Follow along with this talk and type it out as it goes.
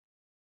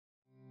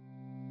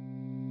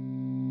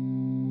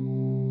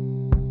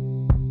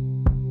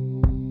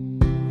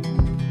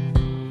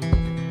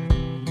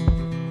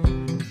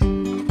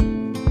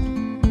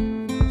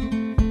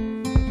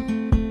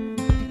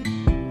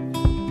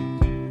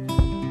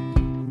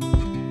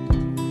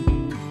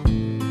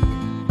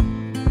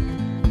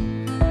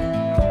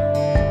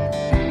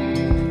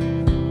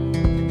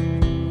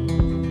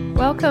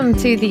Welcome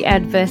to the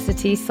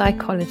Adversity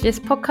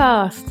Psychologist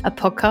podcast, a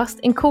podcast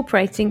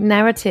incorporating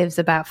narratives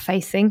about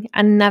facing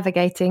and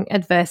navigating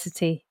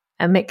adversity,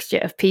 a mixture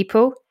of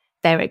people,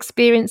 their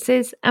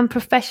experiences, and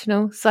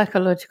professional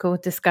psychological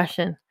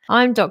discussion.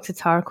 I'm Dr.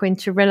 Tara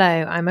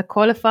Quinterillo. I'm a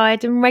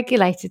qualified and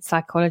regulated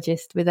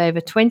psychologist with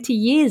over 20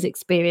 years'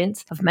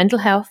 experience of mental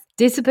health,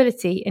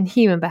 disability, and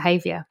human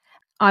behaviour.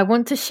 I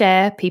want to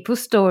share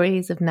people's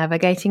stories of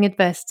navigating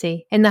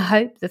adversity in the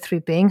hope that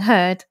through being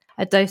heard,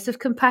 a dose of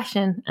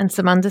compassion and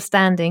some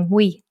understanding,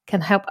 we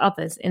can help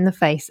others in the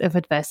face of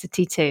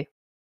adversity too.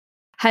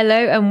 Hello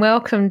and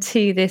welcome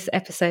to this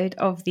episode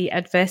of the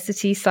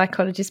Adversity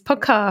Psychologist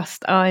podcast.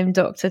 I'm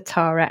Dr.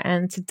 Tara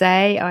and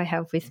today I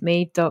have with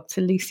me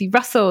Dr. Lucy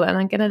Russell, and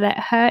I'm going to let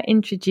her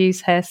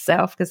introduce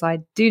herself because I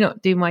do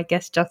not do my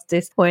guest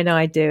justice when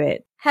I do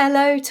it.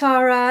 Hello,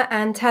 Tara,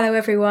 and hello,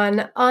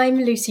 everyone. I'm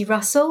Lucy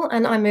Russell,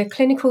 and I'm a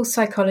clinical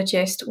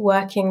psychologist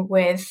working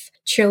with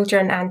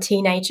children and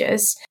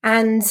teenagers.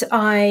 And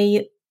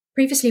I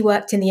previously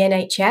worked in the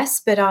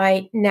NHS, but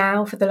I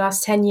now, for the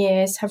last 10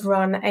 years, have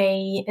run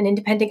an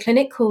independent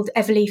clinic called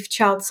Everleaf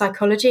Child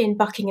Psychology in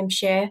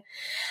Buckinghamshire.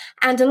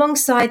 And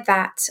alongside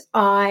that,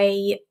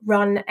 I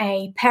run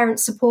a parent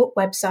support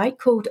website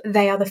called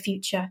They Are the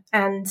Future.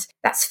 And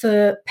that's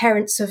for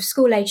parents of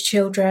school-age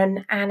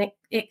children. And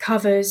it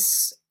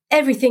covers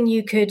everything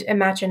you could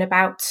imagine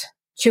about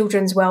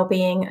children's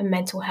well-being and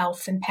mental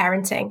health and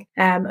parenting.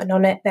 And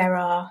on it, there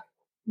are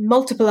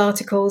multiple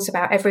articles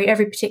about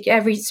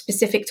every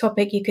specific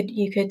topic you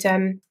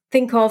could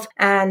think of,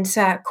 and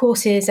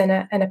courses and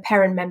a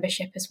parent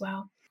membership as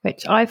well.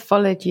 Which I've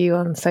followed you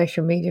on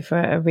social media for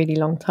a really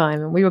long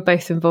time, and we were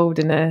both involved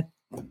in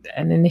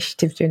an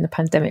initiative during the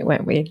pandemic,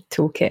 weren't we,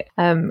 Toolkit?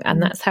 And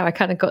that's how I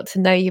kind of got to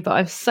know you. But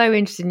I'm so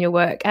interested in your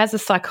work as a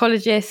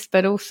psychologist,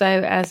 but also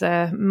as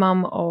a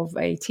mum of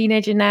a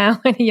teenager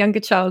now and a younger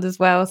child as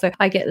well. So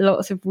I get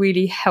lots of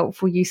really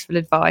helpful, useful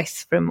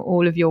advice from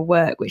all of your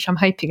work, which I'm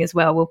hoping as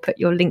well we'll put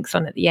your links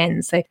on at the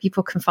end so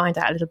people can find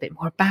out a little bit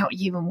more about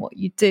you and what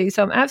you do.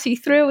 So I'm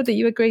absolutely thrilled that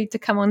you agreed to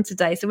come on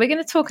today. So we're going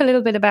to talk a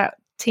little bit about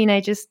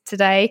teenagers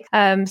today.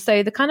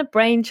 So the kind of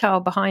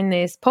brainchild behind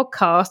this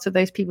podcast, for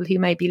those people who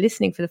may be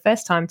listening for the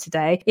first time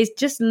today, is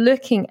just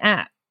looking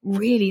at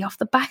really off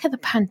the back of the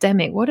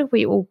pandemic, what have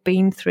we all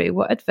been through?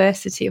 What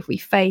adversity have we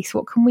faced?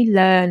 What can we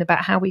learn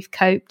about how we've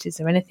coped? Is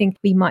there anything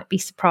we might be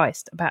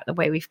surprised about the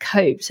way we've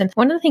coped? And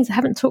one of the things I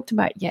haven't talked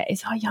about yet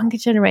is our younger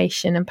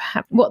generation and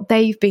perhaps what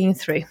they've been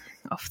through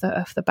off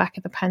the back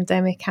of the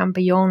pandemic and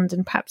beyond,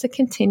 and perhaps are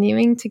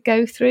continuing to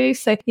go through.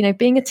 So,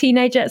 being a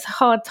teenager, it's a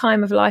hard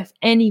time of life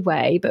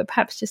anyway, but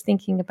perhaps just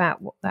thinking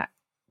about what that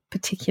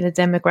particular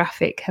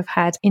demographic have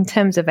had in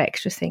terms of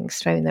extra things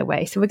thrown their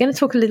way. So we're going to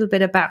talk a little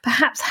bit about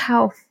perhaps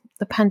how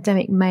the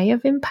pandemic may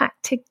have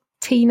impacted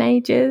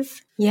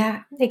teenagers.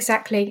 Yeah,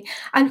 exactly.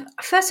 And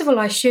first of all,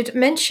 I should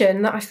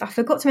mention that I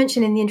forgot to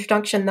mention in the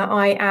introduction that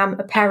I am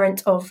a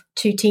parent of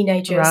two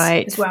teenagers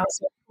as well.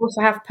 So I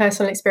also have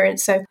personal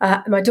experience. So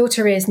my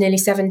daughter is nearly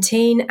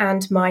 17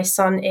 and my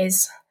son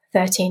is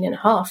 13 and a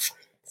half.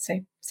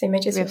 So same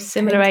ages. We have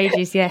similar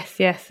ages. Yes.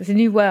 It's a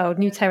new world,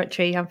 new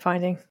territory, I'm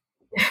finding.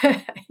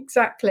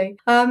 Exactly.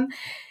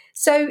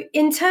 So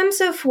in terms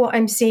of what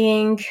I'm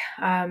seeing,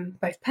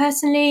 both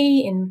personally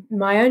in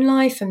my own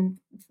life and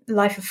the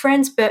life of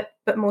friends, but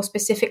more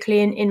specifically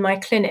in my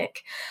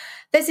clinic,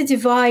 there's a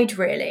divide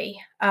really.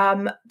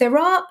 There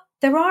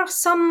are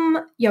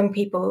some young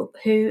people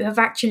who have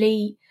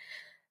actually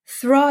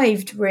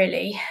thrived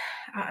really,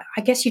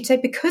 I guess you'd say,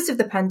 because of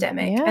the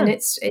pandemic. Yeah. And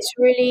it's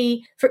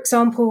really, for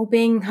example,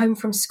 being home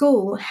from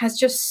school has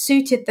just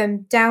suited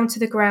them down to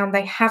the ground.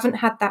 They haven't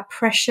had that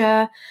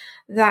pressure,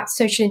 that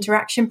social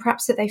interaction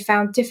perhaps that they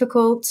found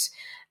difficult,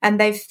 and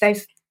they've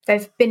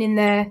been in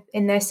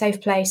their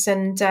safe place,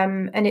 and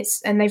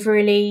they've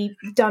really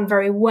done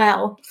very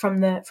well from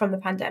the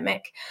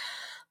pandemic.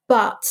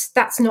 But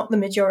that's not the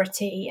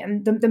majority,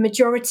 and the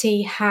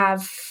majority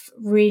have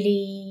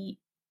really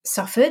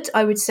suffered,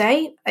 I would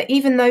say.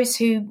 Even those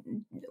who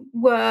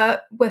were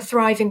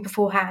thriving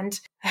beforehand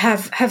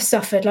have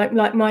suffered,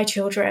 like my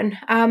children.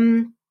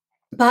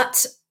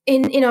 But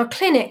in our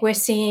clinic, we're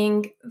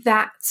seeing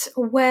that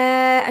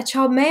where a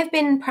child may have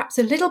been perhaps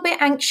a little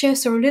bit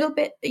anxious or a little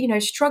bit,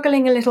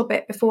 struggling a little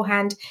bit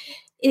beforehand,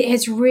 it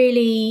has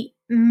really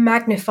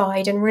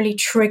magnified and really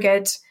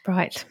triggered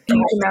huge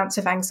amounts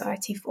of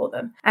anxiety for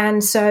them.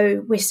 And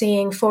so we're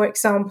seeing, for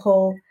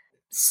example,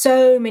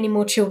 so many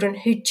more children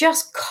who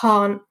just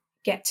can't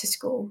get to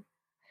school,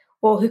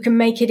 or who can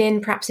make it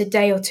in perhaps a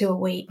day or two a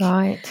week.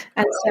 Right.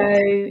 And so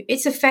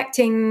it's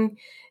affecting,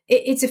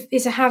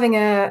 it's having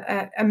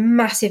a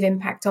massive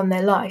impact on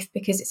their life,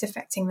 because it's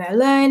affecting their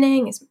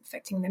learning, it's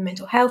affecting their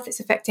mental health, it's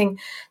affecting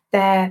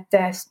their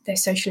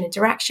social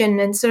interaction,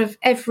 and sort of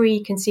every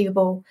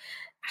conceivable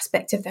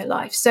aspect of their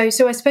life. So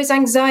I suppose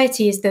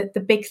anxiety is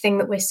the big thing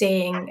that we're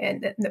seeing,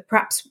 and that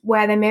perhaps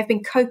where they may have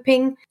been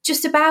coping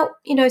just about,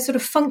 sort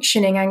of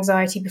functioning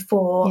anxiety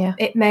before,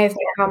 it may have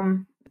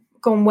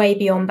gone way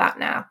beyond that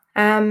now.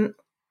 And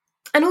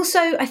also,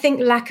 I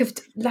think lack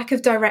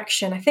of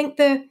direction. I think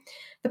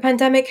the the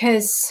pandemic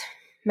has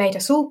made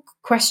us all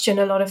question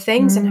a lot of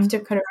things and have to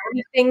kind of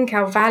rethink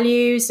our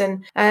values,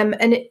 and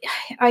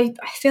I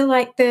feel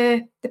like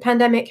the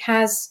pandemic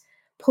has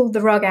pulled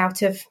the rug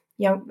out of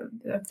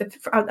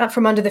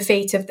from under the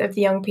feet of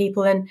the young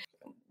people, and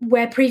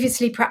where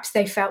previously perhaps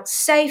they felt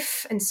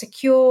safe and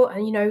secure,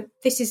 and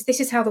this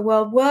is how the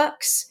world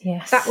works.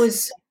 Yes. That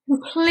was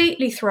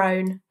completely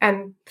thrown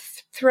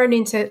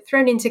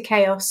into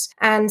chaos,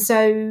 and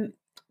so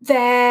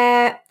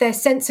their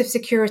sense of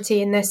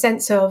security and their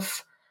sense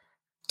of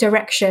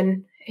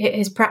direction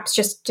is perhaps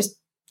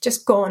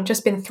just gone,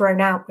 just been thrown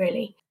out,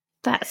 really.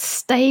 That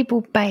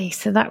stable base.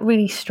 So that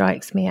really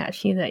strikes me,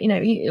 actually, that,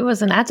 it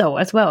was an adult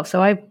as well.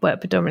 So I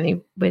work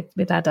predominantly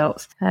with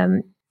adults.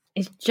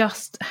 It's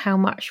just how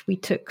much we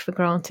took for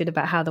granted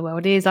about how the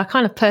world is, our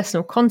kind of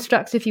personal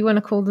constructs, if you want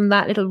to call them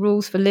that, little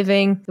rules for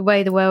living, the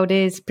way the world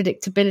is,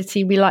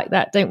 predictability. We like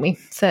that, don't we?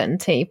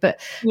 Certainty. But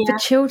for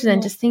children,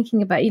 and just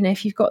thinking about,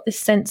 if you've got this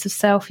sense of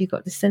self, you've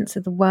got this sense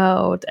of the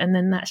world, and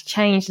then that's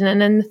changed. And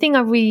then the thing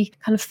I really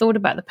kind of thought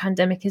about the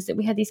pandemic is that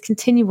we had these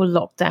continual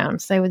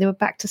lockdowns. So they were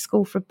back to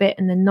school for a bit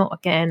and then not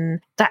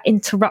again. That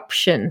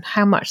interruption,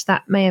 how much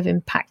that may have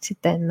impacted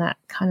then that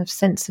kind of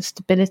sense of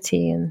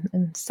stability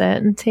and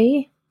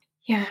certainty.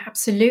 Yeah,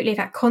 absolutely.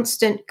 That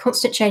constant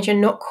change and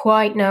not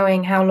quite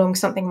knowing how long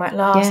something might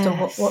last, or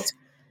what's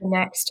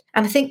next.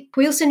 And I think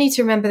we also need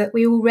to remember that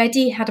we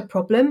already had a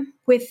problem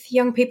with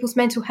young people's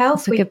mental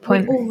health. That's a good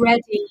point. We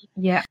already,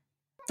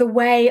 the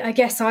way, I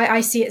guess I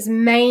see it as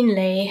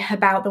mainly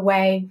about the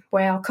way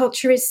our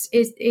culture is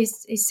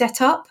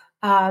set up.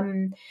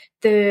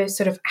 The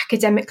sort of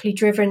academically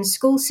driven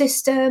school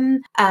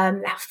system,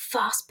 our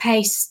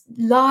fast-paced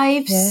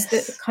lives,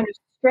 the kind of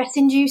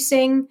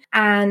stress-inducing,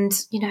 and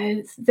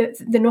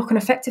the knock-on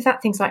effect of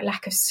that, things like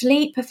lack of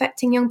sleep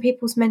affecting young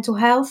people's mental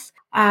health.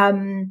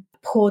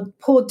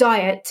 Poor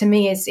diet, to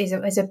me, is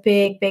a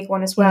big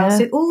one as well.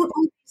 So all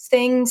these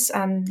things,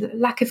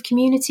 lack of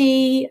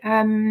community.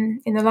 In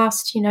the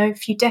last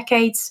few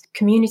decades,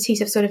 communities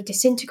have sort of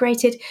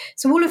disintegrated.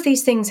 So all of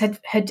these things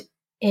had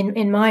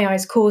in my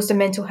eyes caused a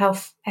mental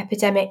health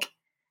epidemic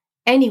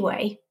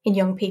anyway in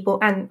young people,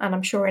 and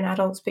I'm sure in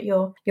adults, but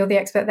you're the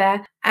expert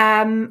there.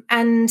 And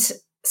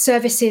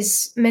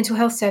mental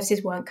health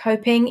services weren't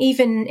coping,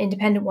 even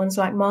independent ones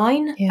like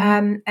mine.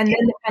 And then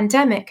the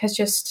pandemic has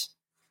just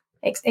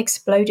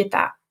exploded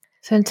that.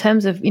 So in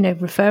terms of,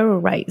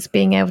 referral rates,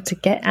 being able to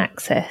get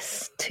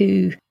access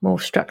to more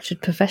structured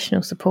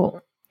professional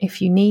support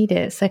if you need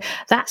it. So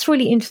that's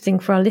really interesting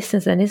for our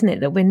listeners then, isn't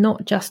it? That we're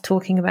not just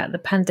talking about the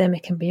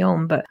pandemic and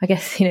beyond, but I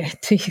guess,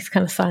 to use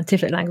kind of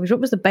scientific language, what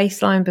was the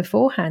baseline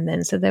beforehand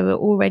then? So there were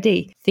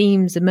already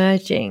themes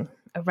emerging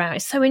around.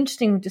 It's so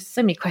interesting, just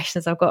so many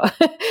questions I've got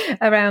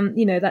around,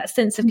 that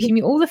sense of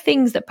community, all the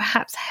things that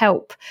perhaps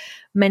help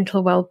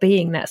mental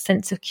well-being, that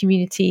sense of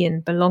community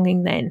and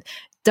belonging then,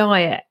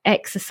 diet,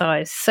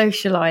 exercise,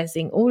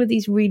 socializing, all of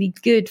these really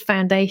good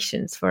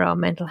foundations for our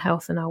mental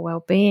health and our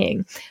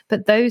well-being,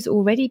 but those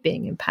already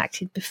being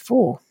impacted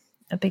before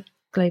a big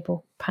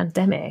global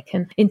pandemic.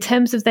 And in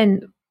terms of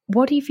then,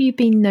 what have you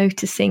been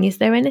noticing? Is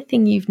there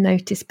anything you've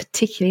noticed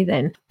particularly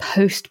then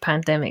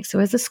post-pandemic? So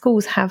as the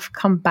schools have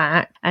come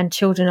back and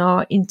children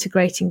are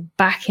integrating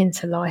back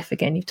into life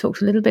again, you've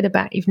talked a little bit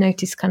about, you've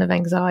noticed kind of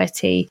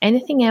anxiety.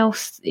 Anything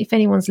else, if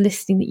anyone's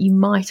listening, that you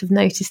might have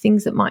noticed,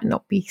 things that might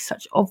not be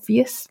such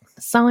obvious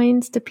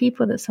signs to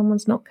people that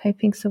someone's not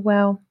coping so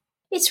well?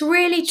 It's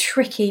really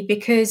tricky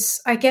because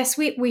I guess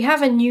we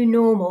have a new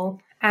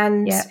normal,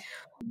 and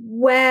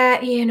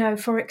where,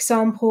 for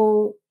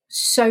example,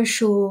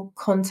 social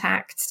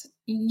contact,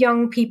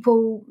 young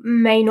people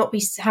may not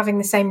be having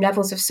the same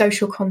levels of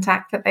social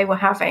contact that they were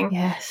having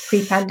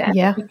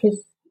pre-pandemic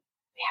because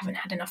we haven't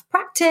had enough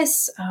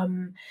practice.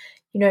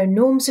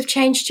 Norms have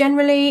changed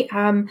generally.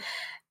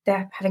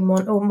 They're having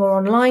more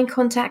online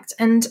contact,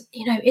 and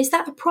is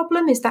that a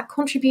problem? Is that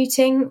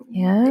contributing?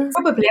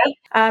 Probably.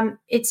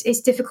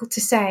 It's difficult to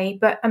say,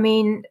 but I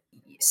mean,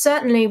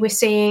 certainly we're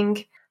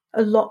seeing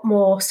a lot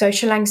more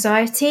social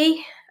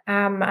anxiety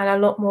and a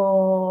lot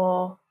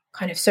more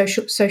kind of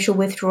social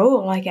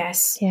withdrawal, I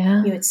guess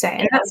you would say.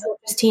 And that's not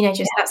just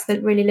teenagers, that's the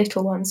really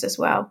little ones as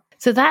well.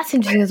 So that's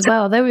interesting as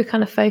well. Though we're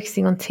kind of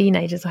focusing on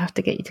teenagers, I have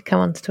to get you to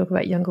come on to talk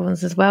about younger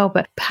ones as well.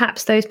 But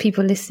perhaps those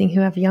people listening who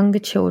have younger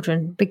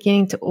children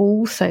beginning to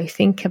also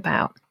think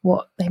about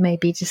what they may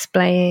be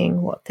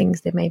displaying, what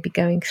things they may be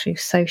going through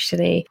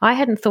socially. I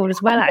hadn't thought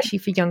as well, actually,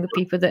 for younger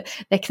people, that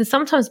there can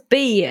sometimes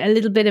be a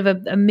little bit of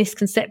a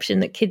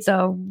misconception that kids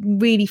are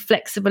really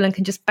flexible and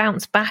can just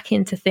bounce back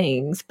into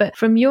things. But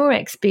from your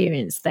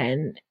experience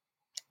then,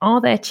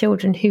 are there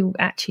children who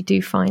actually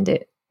do find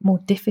it more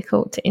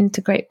difficult to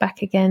integrate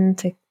back again,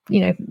 to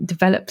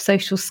develop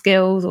social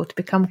skills, or to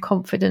become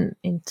confident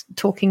in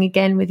talking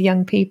again with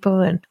young people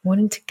and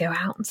wanting to go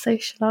out and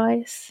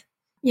socialize?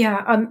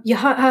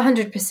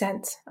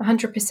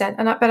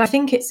 100%. But I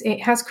think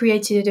it has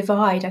created a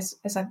divide, as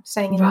I'm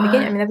saying in the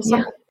beginning. I mean, there was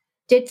some that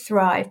did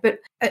thrive, but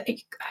I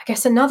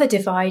guess another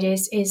divide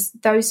is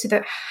those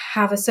that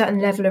have a certain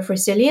level of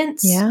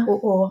resilience,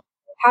 or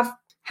have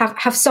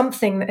have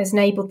something that has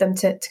enabled them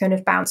to kind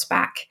of bounce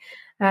back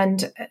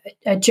and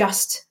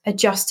adjust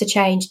to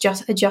change,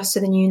 adjust to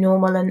the new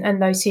normal,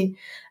 and those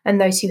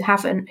who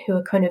haven't, who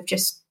are kind of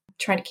just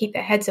trying to keep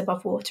their heads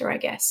above water, I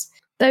guess.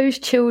 Those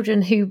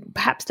children who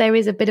perhaps there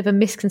is a bit of a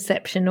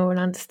misconception or an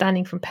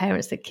understanding from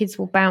parents that kids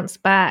will bounce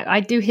back. I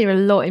do hear a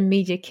lot in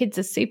media, kids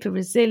are super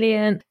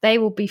resilient, they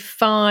will be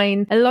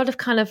fine. A lot of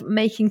kind of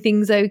making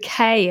things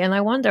okay. And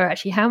I wonder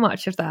actually how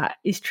much of that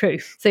is true.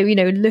 So,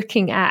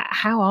 looking at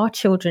how are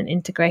children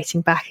integrating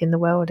back in the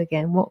world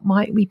again? What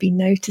might we be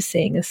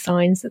noticing as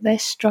signs that they're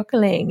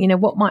struggling?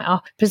 What might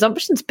our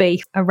presumptions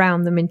be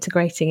around them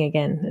integrating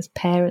again as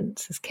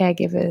parents, as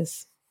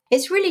caregivers?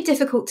 It's really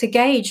difficult to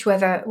gauge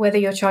whether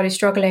your child is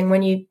struggling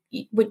when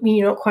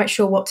you're not quite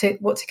sure what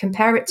to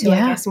compare it to,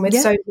 I guess, and with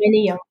so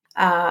many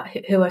young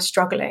who are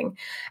struggling.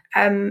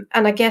 And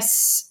I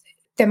guess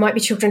there might be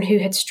children who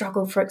had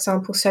struggled, for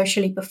example,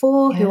 socially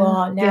before, who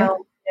are now,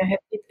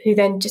 who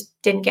then just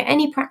didn't get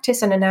any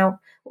practice and are now,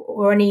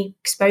 or any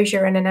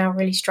exposure, and are now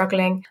really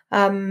struggling.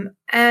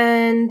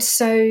 And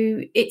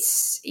so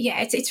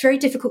it's very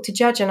difficult to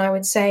judge. And I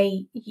would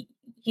say,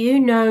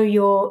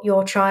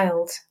 your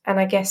child, and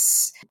I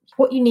guess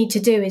what you need to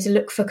do is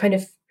look for kind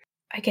of,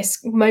 I guess,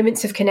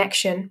 moments of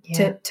connection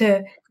to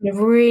kind of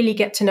really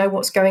get to know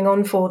what's going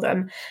on for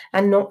them,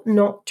 and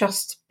not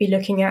just be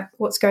looking at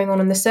what's going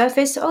on the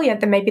surface. Oh yeah,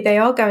 then maybe they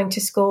are going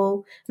to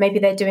school, maybe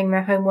they're doing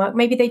their homework,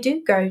 maybe they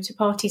do go to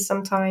parties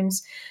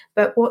sometimes,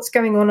 but what's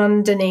going on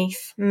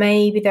underneath?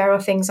 Maybe there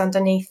are things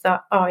underneath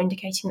that are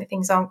indicating that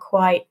things aren't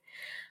quite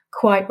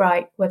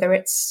right, whether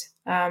it's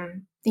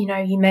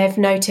you may have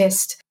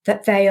noticed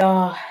that they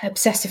are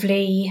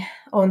obsessively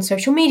on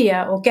social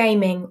media or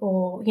gaming,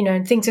 or,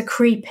 and things are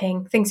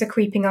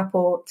creeping up,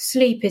 or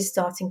sleep is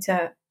starting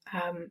to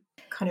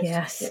kind of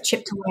get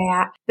chipped away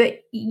at. But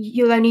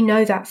you'll only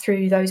know that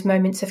through those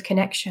moments of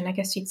connection. I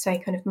guess you'd say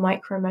kind of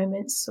micro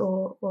moments,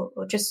 or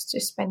just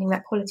spending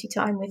that quality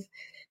time with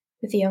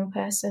the young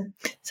person.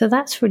 So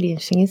that's really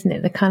interesting, isn't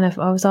it?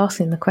 I was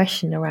asking the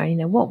question around,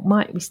 what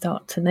might we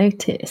start to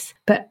notice?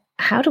 But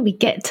how do we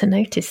get to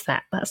notice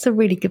that? That's a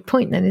really good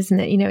point then, isn't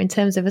it? In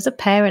terms of as a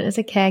parent, as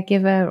a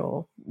caregiver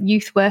or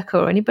youth worker,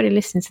 or anybody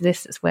listening to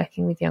this that's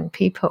working with young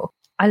people.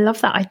 I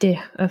love that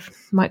idea of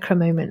micro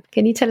moment.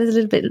 Can you tell us a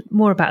little bit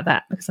more about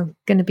that? Because I'm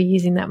going to be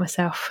using that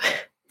myself.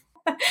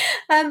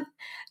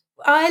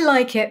 I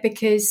like it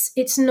because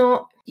it's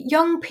not,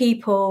 young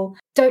people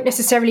don't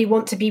necessarily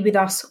want to be with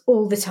us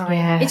all the time.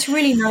 Yes. It's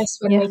really nice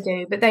when they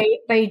do, but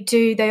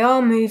they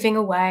are moving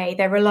away.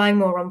 They're relying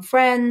more on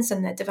friends,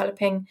 and they're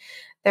developing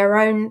their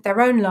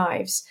own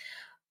lives,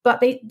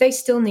 but they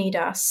still need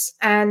us.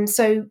 And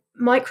so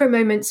micro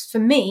moments for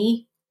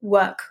me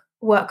work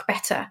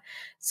better.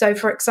 So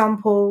for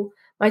example,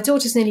 my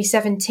daughter's nearly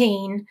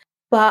 17,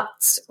 but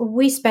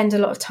we spend a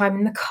lot of time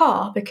in the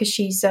car because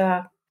she's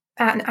an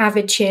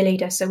avid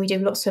cheerleader. So we do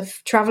lots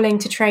of traveling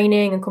to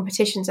training and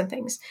competitions and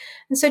things.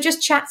 And so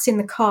just chats in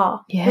the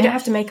car. Yes. We don't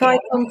have to make eye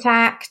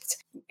contact.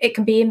 It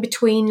can be in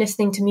between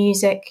listening to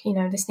music,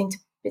 listening to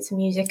bits of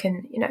music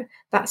and,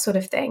 that sort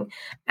of thing.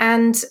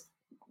 And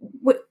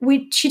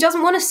she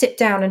doesn't want to sit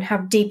down and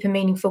have deep and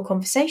meaningful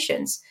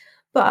conversations.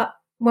 But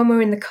when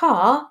we're in the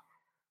car,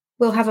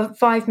 we'll have a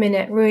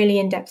 5-minute really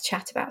in-depth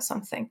chat about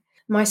something.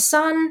 My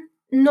son,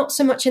 not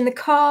so much in the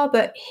car,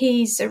 but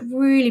he's a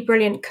really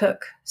brilliant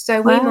cook.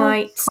 So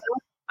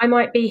I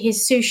might be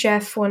his sous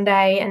chef one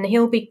day, and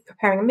he'll be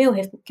preparing a meal.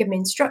 He'll give me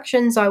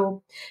instructions. I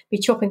will be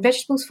chopping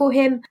vegetables for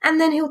him. And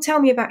then he'll tell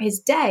me about his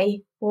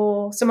day,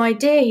 or some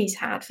idea he's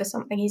had for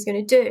something he's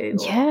going to do.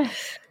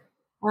 Yes.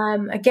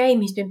 A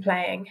game he's been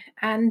playing.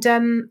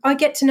 And I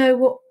get to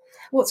know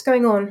what's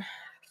going on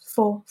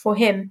for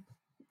him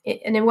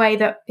in a way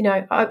that,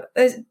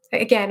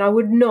 I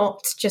would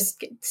not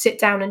just sit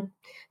down and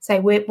say,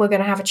 we're going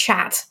to have a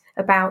chat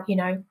about,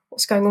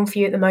 what's going on for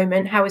you at the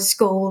moment. How is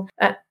school?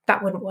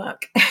 That wouldn't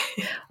work.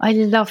 I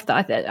love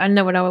that. I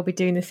know what I will be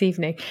doing this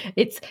evening.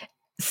 It's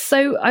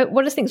so,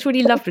 what I think is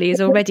really lovely is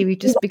already we've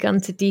just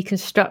begun to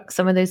deconstruct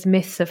some of those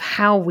myths of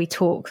how we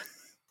talk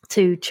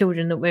to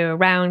children that we're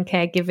around,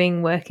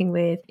 caregiving, working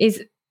with.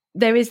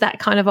 There is that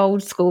kind of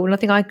old school, and I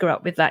think I grew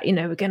up with that,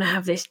 we're going to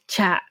have this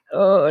chat,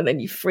 and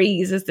then you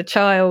freeze as the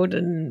child,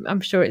 and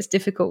I'm sure it's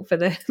difficult for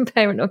the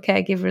parent or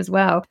caregiver as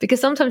well, because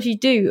sometimes you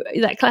do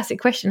that classic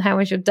question, how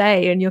was your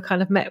day? And you're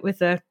kind of met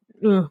with a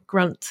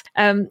grunt.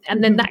 And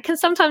then that can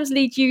sometimes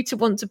lead you to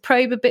want to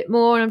probe a bit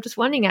more. And I'm just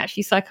wondering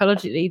actually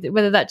psychologically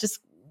whether that just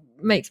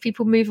makes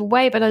people move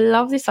away. But I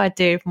love this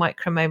idea of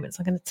micro moments.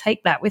 I'm going to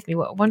take that with me.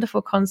 What a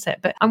wonderful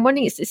concept. But I'm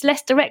wondering, it's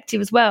less directive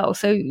as well.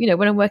 So,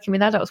 when I'm working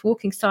with adults,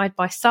 walking side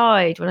by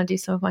side, when I do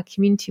some of my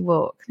community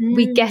work,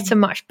 we get a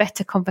much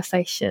better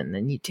conversation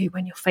than you do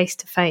when you're face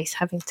to face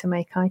having to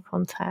make eye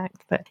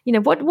contact. But,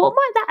 what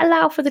might that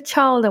allow for the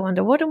child, I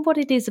wonder? What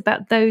it is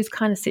about those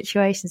kind of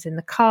situations in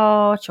the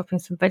car, chopping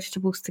some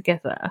vegetables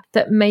together,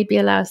 that maybe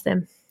allows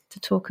them to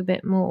talk a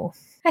bit more?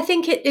 I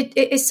think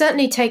it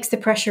certainly takes the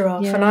pressure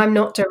off, and I'm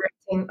not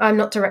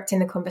directing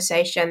the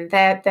conversation.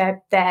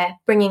 They're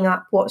bringing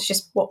up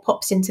what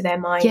pops into their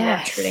mind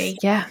naturally.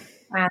 Yeah.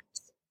 And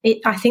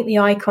I think the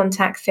eye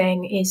contact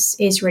thing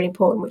is really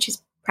important, which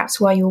is perhaps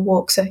why your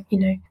walks are,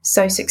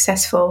 so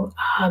successful.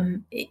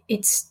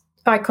 It's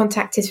eye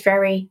contact is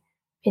very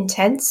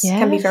intense,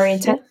 can be very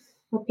intense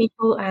for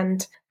people,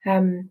 and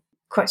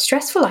quite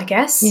stressful, I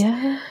guess.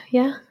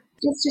 Yeah.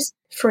 It's just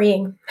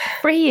freeing.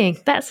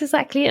 That's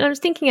exactly it. And I was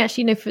thinking,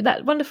 actually, for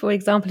that wonderful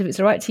example, if it's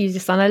all right to use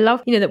your son, I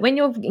love, that when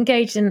you're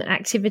engaged in an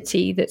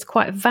activity that's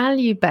quite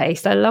value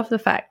based, I love the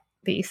fact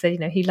that you said,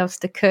 he loves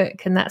to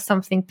cook, and that's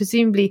something,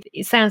 presumably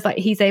it sounds like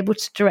he's able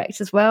to direct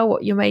as well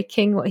what you're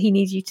making, what he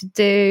needs you to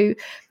do.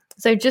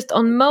 So just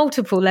on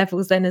multiple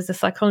levels, then, as a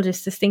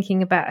psychologist, is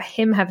thinking about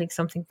him having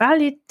something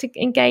valued to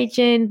engage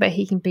in, but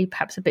he can be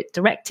perhaps a bit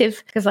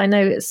directive, because I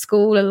know at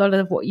school a lot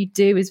of what you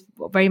do is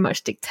very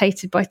much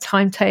dictated by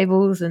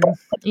timetables, and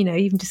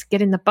even just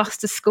getting the bus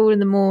to school in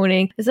the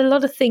morning. There's a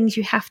lot of things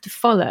you have to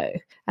follow.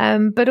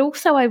 But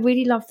also, I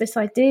really love this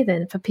idea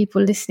then for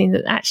people listening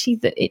that actually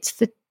that it's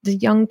the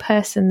young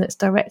person that's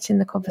directing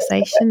the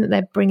conversation, that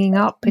they're bringing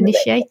up,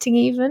 initiating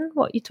even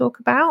what you talk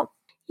about.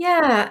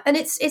 Yeah, and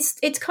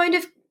it's kind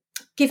of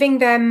giving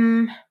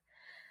them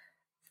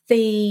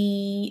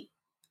the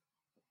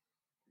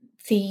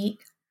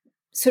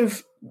sort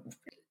of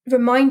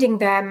reminding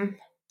them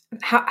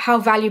how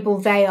valuable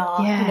they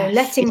are.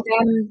 Yes.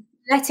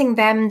 Letting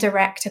them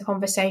direct a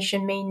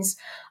conversation means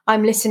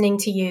I'm listening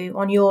to you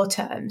on your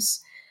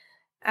terms.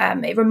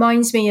 It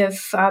reminds me of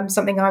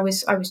something I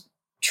was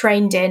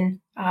trained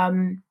in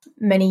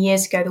many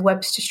years ago, the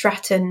Webster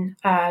Stratton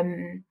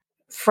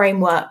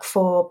framework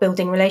for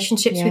building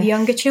relationships with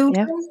younger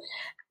children.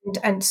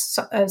 And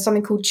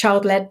something called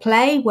child-led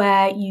play,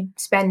 where you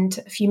spend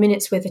a few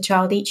minutes with a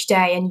child each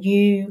day, and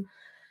you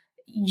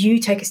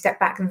take a step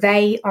back.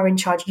 They are in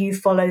charge. You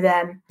follow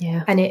them,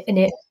 and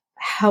it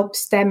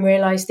helps them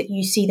realize that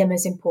you see them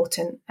as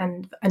important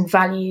and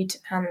valued,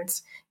 and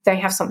they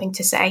have something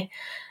to say.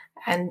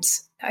 And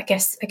I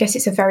guess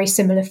it's a very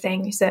similar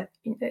thing. Is that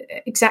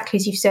exactly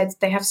as you've said?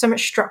 They have so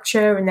much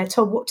structure, and they're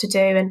told what to do,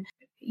 and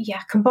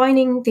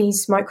combining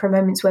these micro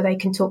moments where they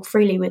can talk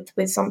freely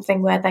with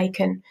something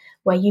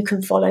where you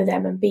can follow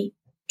them and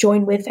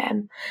join with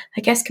them,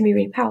 I guess can be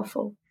really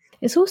powerful.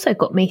 It's also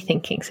got me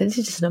thinking, so this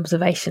is just an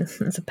observation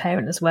as a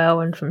parent as well,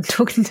 and from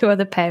talking to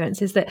other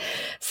parents, is that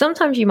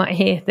sometimes you might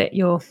hear that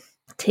your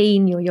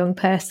teen, your young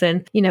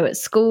person, at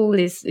school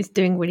is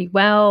doing really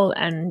well,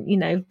 and,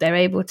 they're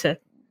able to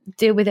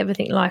deal with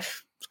everything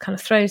life kind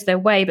of throws their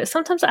way. But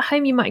sometimes at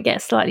home you might get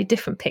a slightly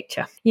different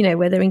picture,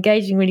 where they're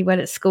engaging really well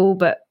at school,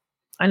 but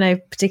I know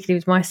particularly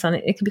with my son,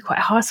 it can be quite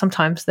hard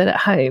sometimes that at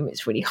home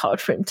it's really hard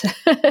for him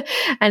to,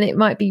 and it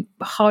might be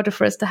harder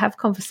for us to have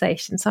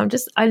conversations. So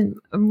I'm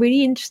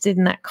really interested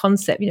in that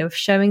concept, of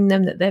showing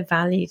them that they're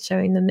valued,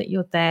 showing them that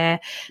you're there,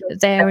 that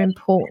they're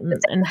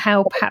important, and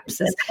how perhaps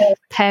as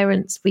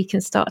parents we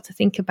can start to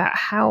think about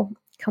how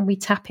can we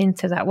tap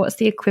into that? What's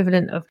the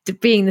equivalent of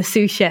being the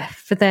sous chef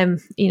for them?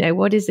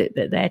 What is it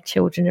that their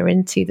children are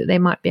into that they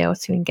might be able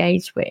to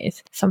engage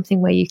with?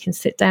 Something where you can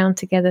sit down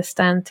together,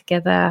 stand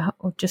together,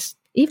 or just,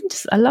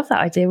 I love that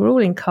idea. We're all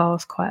in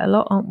cars quite a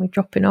lot, aren't we?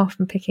 Dropping off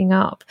and picking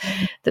up.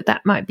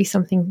 That might be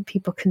something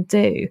people can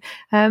do.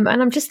 And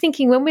I'm just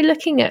thinking, when we're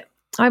looking at,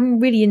 I'm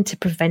really into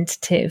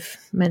preventative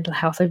mental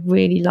health. I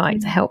really like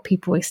to help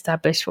people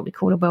establish what we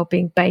call a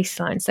wellbeing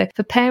baseline. So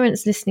for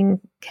parents listening,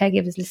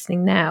 caregivers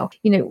listening now,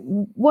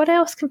 what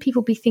else can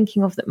people be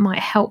thinking of that might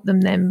help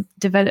them then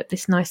develop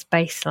this nice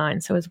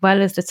baseline? So as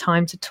well as the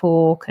time to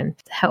talk and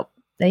to help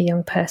their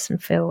young person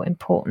feel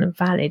important and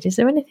valid, is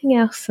there anything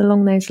else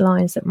along those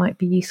lines that might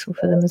be useful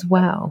for them as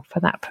well for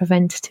that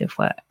preventative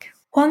work?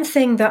 One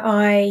thing that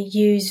I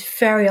use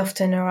very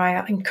often, or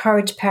I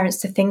encourage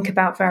parents to think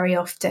about very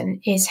often,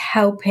 is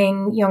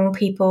helping young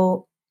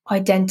people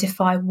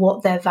identify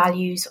what their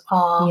values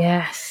are.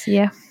 Yes,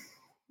 yeah.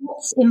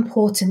 What's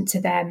important to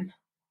them.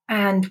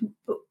 And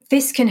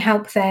this can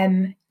help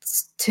them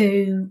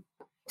to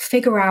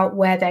figure out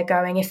where they're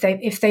going if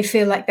they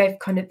feel like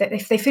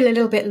if they feel a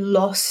little bit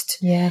lost.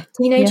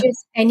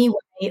 Teenagers anyway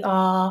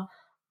are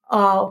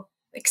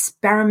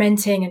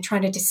experimenting and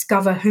trying to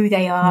discover who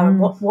they are and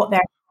what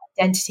their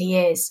identity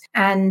is.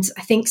 And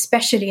I think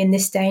especially in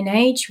this day and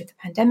age with the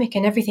pandemic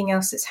and everything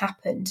else that's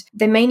happened,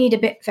 they may need a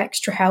bit of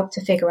extra help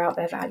to figure out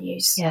their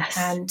values. Yes.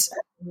 And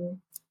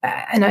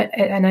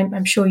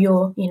I'm sure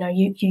you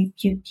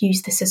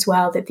use this as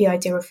well, that the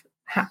idea of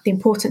the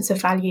importance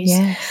of values.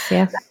 Yes,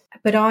 yeah.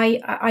 But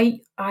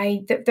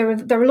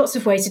there are lots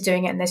of ways of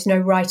doing it, and there's no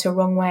right or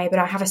wrong way. But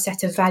I have a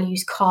set of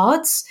values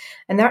cards,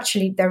 and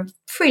they're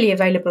freely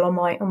available on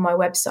my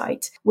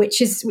website,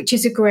 which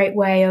is a great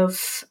way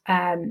of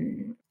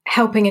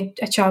helping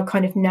a child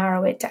kind of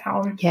narrow it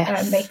down.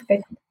 Yes.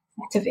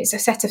 It's a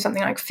set of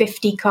something like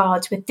 50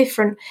 cards with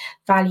different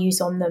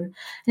values on them,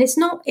 and it's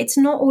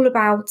not all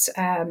about.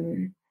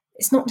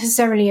 It's not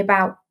necessarily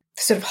about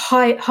sort of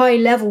high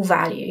level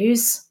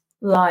values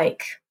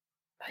like,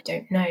 I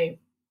don't know,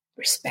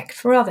 respect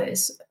for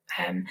others.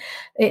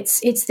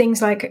 It's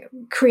things like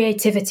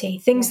creativity,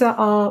 things that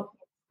are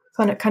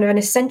kind of an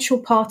essential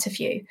part of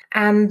you,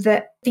 and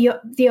that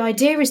the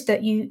idea is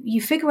that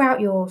you figure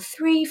out your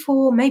 3,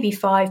 4, maybe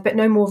 5, but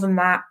no more than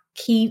that,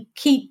 key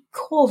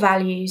core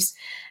values,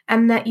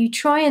 and that you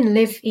try and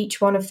live each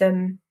one of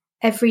them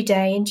every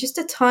day in just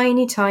a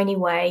tiny, tiny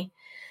way.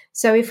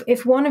 So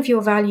if one of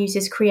your values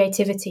is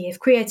creativity, if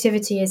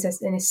creativity is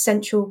an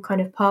essential kind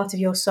of part of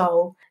your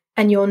soul,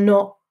 and you're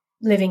not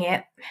living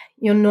it,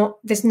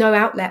 there's no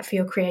outlet for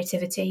your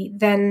creativity,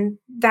 then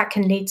that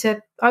can lead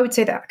to, I would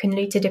say that can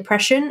lead to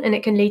depression, and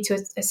it can lead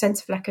to a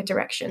sense of lack of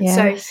direction.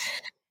 Yes.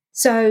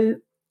 So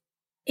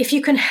if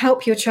you can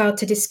help your child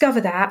to discover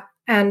that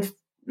and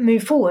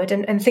move forward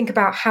and think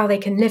about how they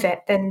can live it,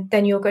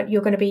 then you're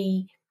going to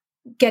be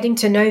getting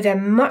to know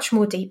them much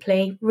more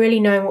deeply, really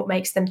knowing what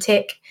makes them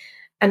tick,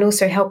 and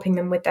also helping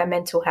them with their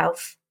mental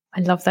health. I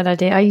love that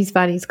idea. I use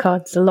values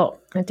cards a lot.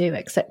 I do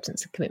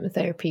acceptance and commitment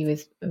therapy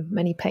with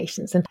many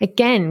patients. And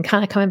again,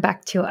 kind of coming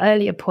back to your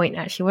earlier point,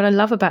 actually, what I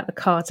love about the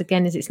cards,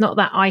 again, is it's not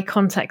that eye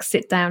contact,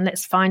 sit down,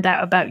 let's find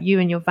out about you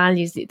and your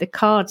values. The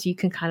cards, you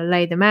can kind of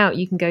lay them out.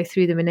 You can go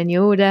through them in any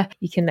order.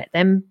 You can let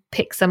them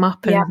pick some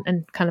up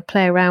and kind of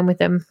play around with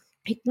them.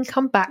 You can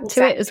come back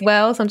to it as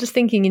well. So I'm just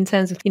thinking in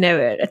terms of,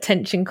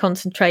 attention,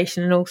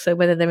 concentration, and also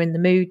whether they're in the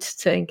mood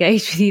to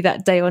engage with you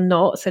that day or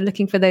not. So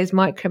looking for those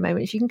micro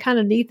moments, you can kind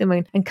of leave them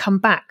and come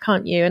back,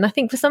 can't you? And I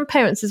think for some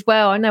parents as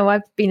well, I know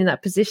I've been in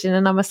that position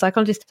and I'm a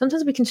psychologist.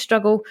 Sometimes we can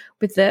struggle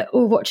with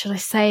what should I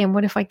say? And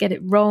what if I get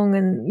it wrong?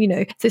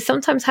 And, so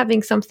sometimes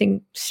having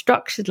something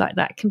structured like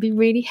that can be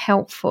really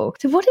helpful.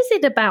 So what is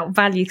it about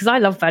value? Because I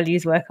love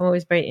values work. I'm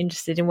always very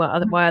interested in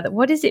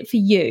what is it for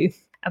you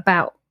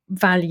about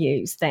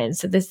values then?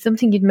 So there's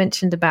something you'd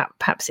mentioned about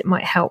perhaps it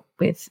might help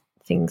with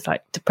things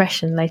like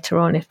depression later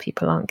on if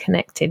people aren't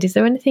connected. Is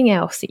there anything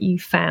else that you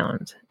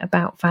found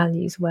about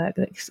values work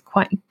that's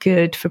quite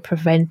good for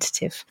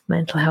preventative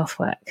mental health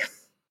work?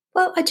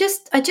 Well, I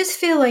just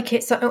feel like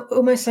it's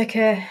almost like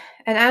an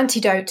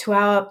antidote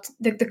to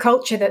the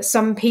culture that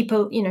some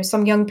people,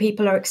 some young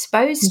people are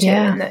exposed to,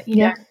 and that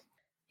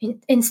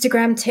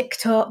Instagram,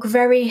 TikTok,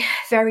 very,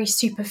 very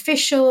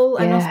superficial,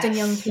 and often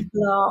young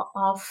people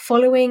are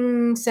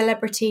following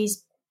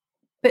celebrities,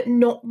 but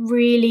not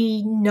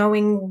really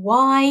knowing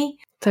why.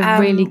 It's a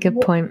really good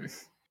point.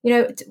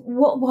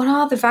 What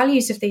are the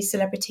values of these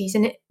celebrities?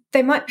 And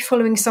they might be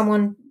following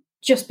someone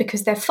just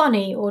because they're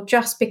funny, or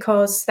just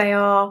because they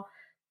are,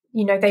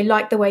 they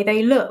like the way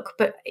they look.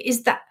 But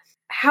is that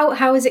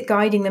how is it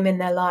guiding them in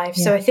their lives?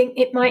 Yeah. So I think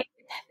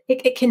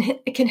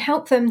it can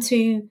help them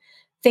to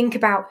think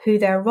about who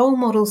their role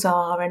models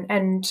are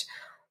and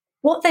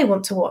what they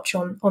want to watch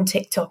on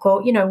TikTok,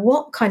 or,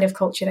 what kind of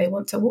culture they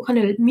want to, what kind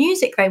of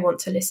music they want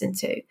to listen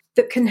to,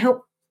 that can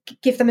help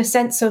give them a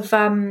sense of,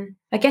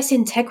 I guess,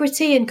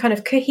 integrity and kind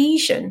of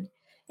cohesion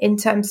in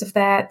terms of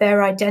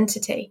their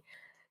identity.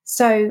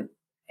 So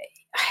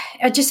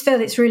I just feel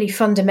it's really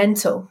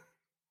fundamental.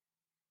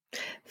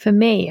 For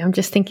me, I'm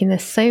just thinking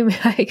there's so many,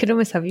 I could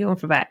almost have you on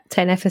for about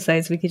 10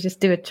 episodes. We could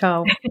just do a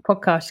child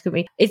podcast,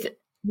 couldn't we?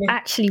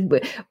 Actually,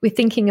 we're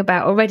thinking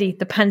about already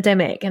the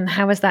pandemic and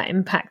how has that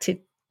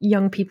impacted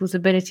young people's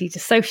ability to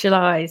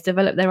socialize,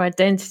 develop their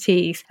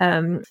identities,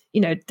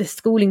 the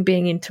schooling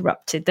being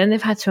interrupted. Then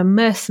they've had to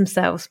immerse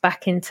themselves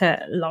back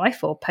into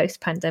life or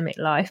post-pandemic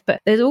life.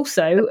 But there's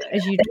also,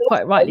 as you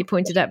quite rightly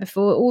pointed out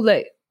before, all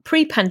the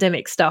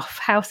pre-pandemic stuff,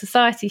 how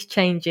society's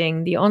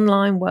changing, the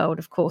online world,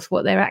 of course,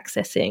 what they're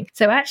accessing.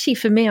 So actually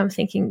for me, I'm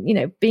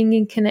thinking, being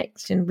in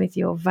connection with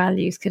your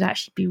values could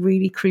actually be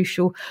really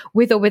crucial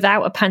with or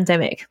without a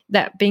pandemic,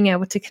 that being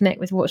able to connect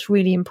with what's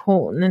really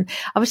important. And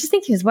I was just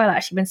thinking as well,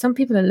 actually, when some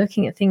people are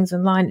looking at things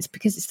online, it's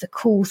because it's the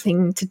cool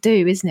thing to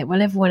do, isn't it?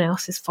 Well, everyone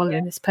else is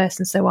following this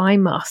person, so I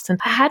must. And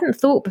I hadn't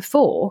thought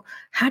before,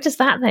 how does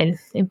that then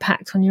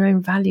impact on your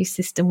own value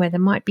system, where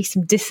there might be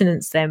some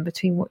dissonance then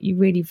between what you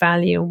really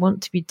value and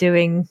want to be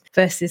doing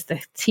versus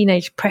the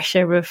teenage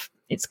pressure of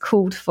it's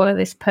cool to follow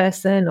this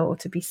person or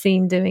to be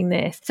seen doing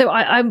this. So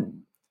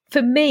I'm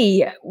for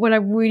me, what I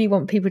really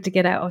want people to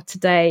get out of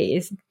today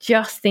is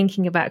just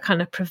thinking about kind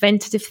of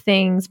preventative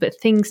things, but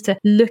things to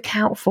look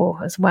out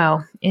for as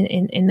well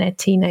in their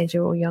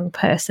teenager or young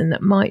person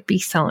that might be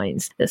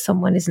signs that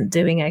someone isn't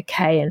doing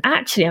okay. And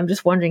actually, I'm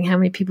just wondering how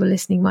many people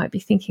listening might be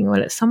thinking,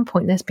 well, at some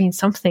point there's been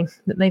something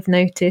that they've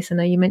noticed. I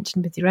know you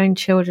mentioned with your own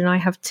children, I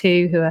have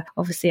two who are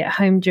obviously at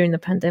home during the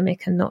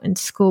pandemic and not in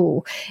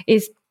school,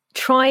 is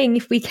trying,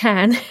 if we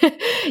can,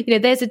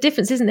 there's a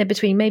difference, isn't there,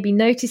 between maybe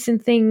noticing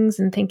things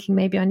and thinking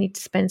maybe I need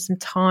to spend some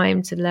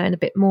time to learn a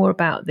bit more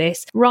about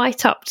this,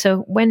 right up to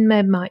when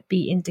there might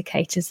be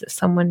indicators that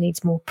someone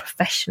needs more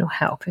professional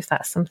help, if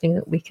that's something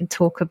that we can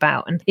talk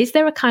about. And is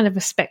there a kind of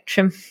a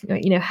spectrum?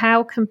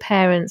 How can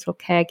parents or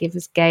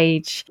caregivers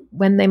gauge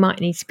when they might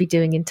need to be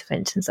doing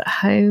interventions at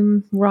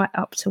home, right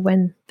up to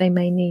when they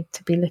may need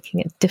to be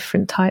looking at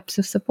different types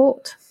of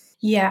support?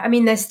 Yeah, I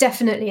mean, there's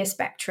definitely a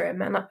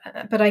spectrum.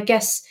 But I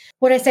guess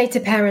what I say to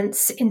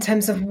parents in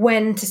terms of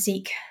when to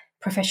seek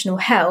professional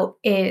help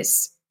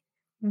is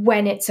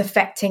when it's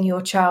affecting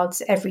your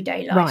child's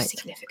everyday life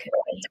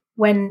significantly.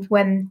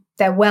 When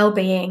their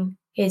well-being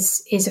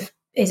is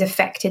is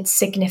affected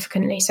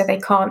significantly, so they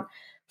can't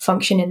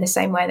function in the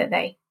same way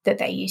that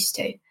they used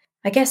to.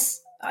 I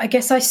guess I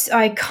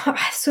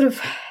sort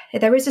of,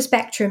 there is a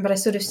spectrum, but I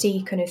sort of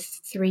see kind of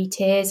 3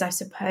 tiers, I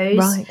suppose.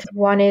 Right.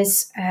 One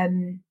is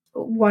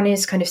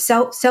kind of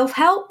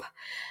self-help.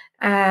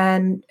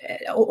 And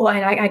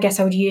I guess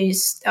I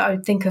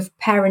would think of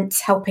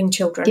parents helping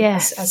children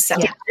as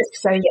self-help.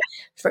 So,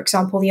 for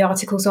example, the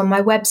articles on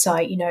my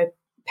website,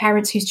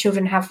 parents whose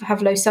children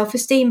have low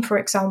self-esteem, for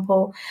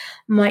example,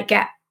 might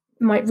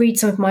read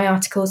some of my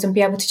articles and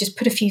be able to just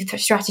put a few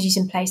strategies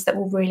in place that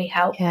will really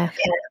help.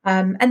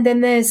 And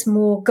then there's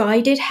more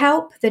guided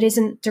help that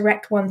isn't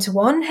direct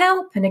one-to-one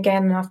help. And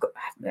again, I've got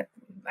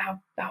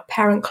our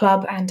parent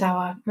club and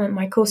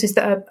my courses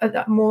that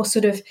are more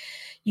sort of,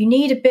 you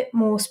need a bit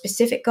more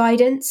specific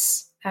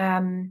guidance,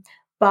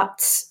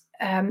 but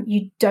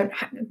you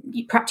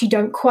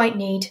don't quite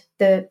need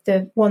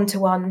the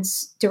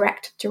one-to-ones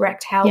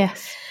direct help.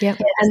 Yes. Yeah.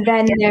 And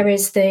then there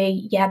is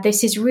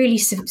this is really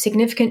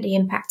significantly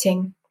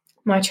impacting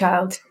my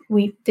child.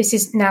 This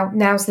is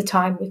now's the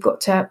time. We've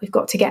got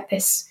to get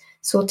this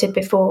sorted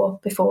before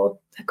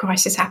a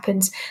crisis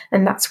happens,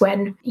 and that's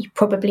when you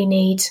probably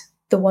need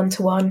the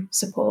one-to-one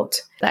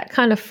support. That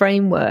kind of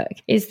framework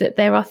is that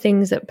there are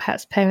things that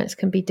perhaps parents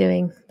can be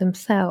doing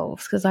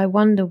themselves, because I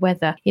wonder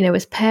whether,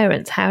 as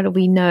parents, how do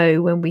we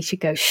know when we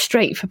should go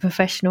straight for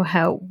professional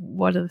help?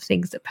 What are the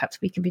things that perhaps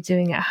we can be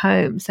doing at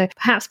home? So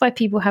perhaps by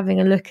people having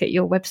a look at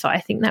your website, I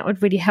think that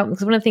would really help,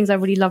 because one of the things I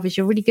really love is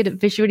you're really good at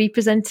visually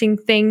presenting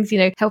things,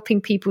 helping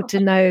people to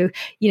know,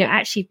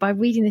 actually by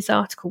reading this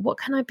article, what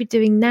can I be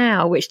doing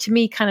now? Which to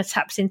me kind of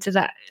taps into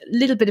that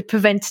little bit of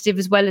preventative,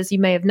 as well as you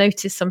may have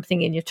noticed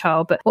something in your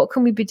child, but what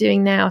can we be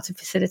doing now to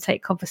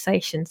facilitate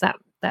conversations that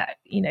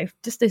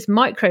just those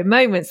micro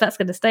moments that's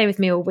going to stay with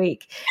me all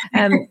week,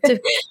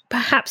 to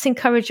perhaps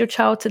encourage your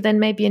child to then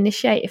maybe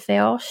initiate if they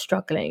are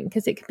struggling,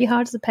 because it can be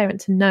hard as a parent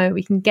to know.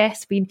 We can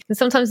guess, we can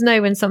sometimes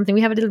know when something,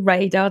 we have a little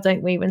radar,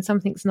 don't we, when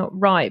something's not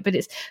right, but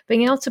it's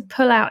being able to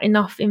pull out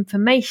enough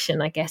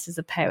information, I guess, as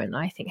a parent.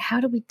 I think,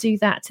 how do we do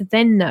that to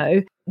then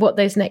know what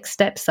those next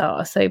steps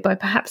are? So by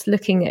perhaps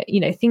looking at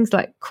things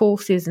like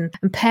courses and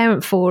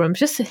parent forums,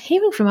 just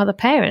hearing from other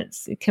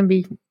parents, it can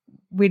be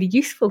really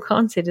useful,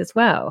 can't it, as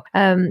well?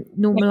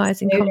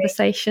 Normalizing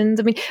conversations.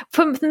 I mean,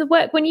 from the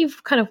work, when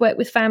you've kind of worked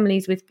with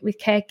families, with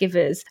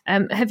caregivers,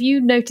 have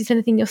you noticed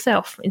anything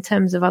yourself in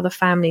terms of other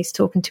families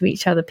talking to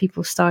each other,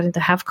 people starting to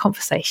have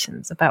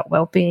conversations about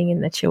well-being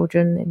in their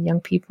children and young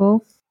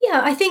people?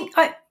 Yeah, I think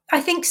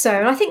so.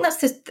 And I think that's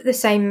the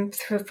same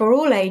for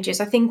all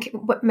ages. I think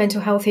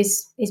mental health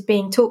is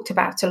being talked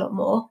about a lot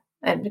more,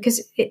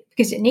 because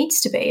it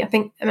needs to be. I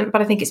think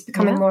it's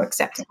becoming more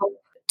acceptable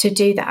to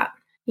do that.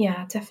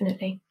 Yeah,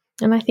 definitely.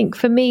 And I think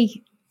for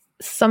me,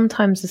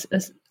 sometimes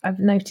as I've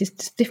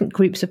noticed different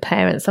groups of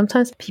parents,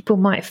 sometimes people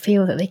might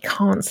feel that they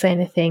can't say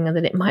anything, or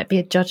that it might be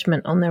a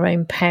judgment on their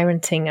own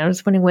parenting. I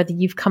was wondering whether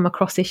you've come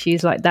across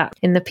issues like that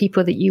in the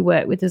people that you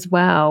work with as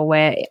well,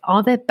 where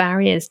are there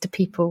barriers to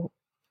people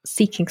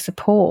seeking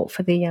support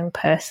for the young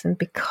person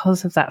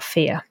because of that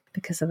fear,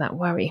 because of that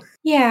worry?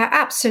 Yeah,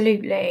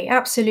 absolutely.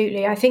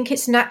 I think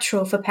it's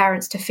natural for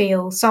parents to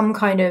feel some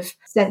kind of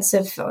sense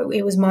of,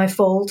 it was my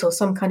fault, or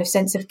some kind of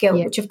sense of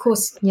guilt, which of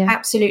course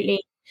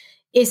absolutely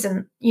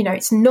isn't,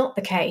 it's not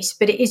the case,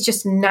 but it is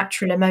just a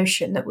natural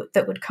emotion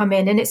that would come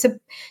in. And it's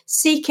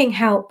seeking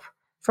help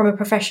from a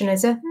professional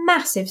is a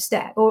massive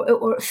step,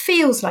 or it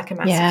feels like a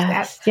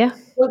massive step. Yeah.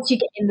 Once you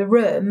get in the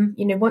room,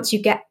 once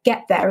you get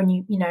there,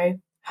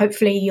 and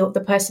hopefully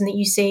the person that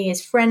you see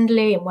is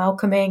friendly and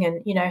welcoming,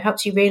 and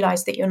helps you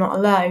realize that you're not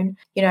alone.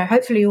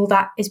 Hopefully all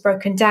that is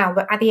broken down,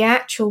 but at the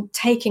actual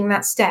taking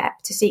that step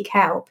to seek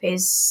help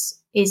is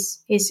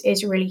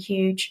really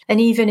huge.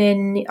 And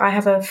even I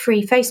have a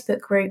free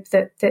Facebook group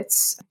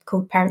that's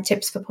called Parent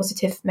Tips for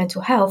Positive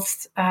Mental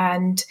Health,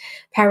 and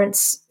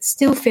parents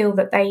still feel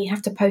that they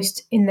have to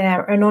post in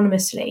there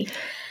anonymously.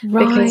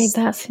 Right,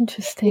 that's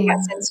interesting.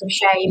 That sense of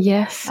shame.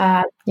 Yes.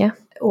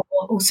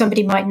 Or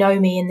somebody might know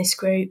me in this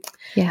group,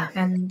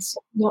 and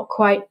not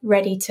quite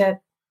ready to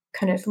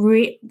kind of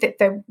that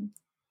they're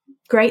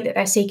great that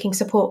they're seeking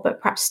support,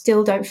 but perhaps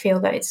still don't feel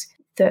that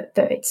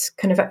it's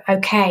kind of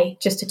okay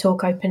just to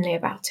talk openly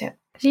about it.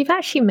 You've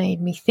actually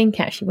made me think,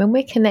 when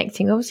we're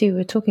connecting, obviously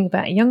we're talking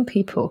about young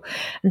people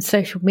and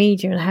social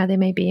media and how they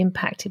may be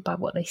impacted by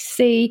what they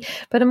see.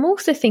 But I'm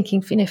also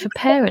thinking, for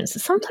parents,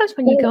 sometimes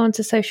when you go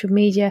onto social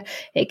media,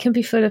 it can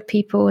be full of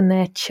people and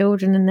their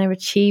children and their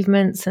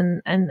achievements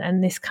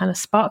and this kind of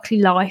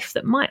sparkly life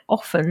that might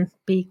often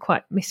be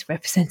quite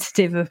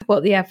misrepresentative of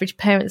what the average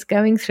parent's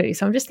going through.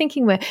 So I'm just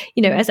thinking where,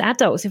 as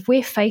adults, if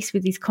we're faced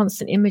with these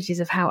constant images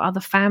of how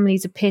other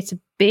families appear to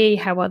be,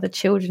 how other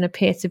children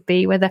appear to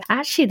be, whether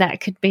actually that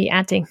could be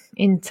adding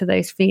into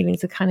those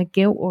feelings of kind of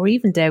guilt, or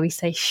even, dare we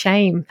say,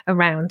 shame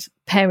around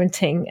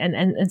parenting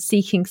and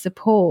seeking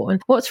support.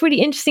 And what's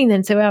really interesting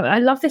then, so I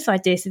love this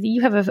idea, so that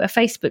you have a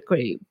Facebook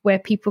group where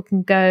people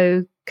can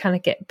go kind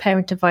of get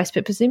parent advice,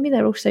 but presumably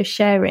they're also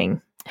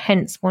sharing,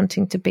 hence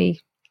wanting to be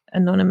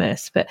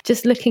anonymous, but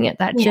just looking at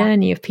that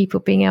journey of people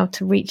being able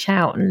to reach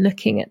out and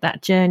looking at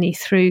that journey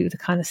through the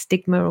kind of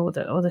stigma or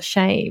the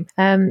shame,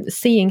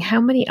 seeing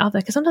how many other,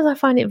 because sometimes I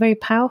find it very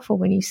powerful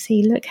when you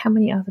see, look how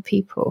many other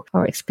people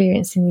are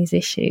experiencing these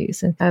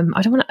issues. And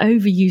I don't want to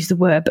overuse the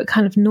word, but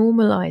kind of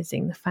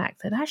normalizing the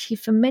fact that actually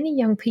for many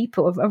young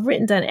people, I've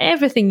written down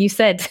everything you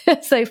said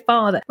so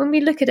far, that when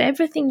we look at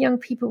everything young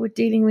people were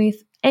dealing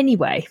with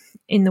anyway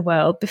in the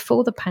world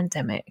before the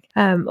pandemic,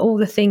 all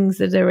the things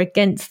that are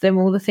against them,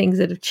 all the things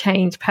that have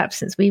changed perhaps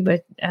since we were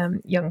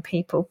young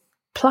people,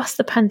 plus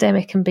the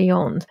pandemic and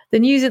beyond. The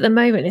news at the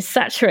moment is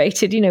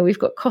saturated. We've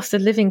got cost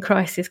of living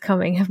crisis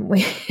coming, haven't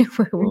we?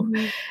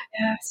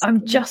 Yes.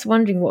 I'm just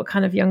wondering what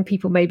kind of young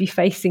people may be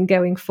facing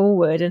going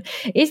forward. And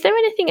is there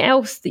anything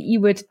else that you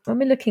would, when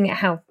we're looking at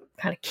how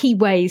kind of key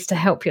ways to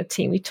help your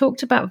team, we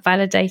talked about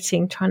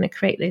validating, trying to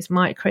create those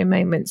micro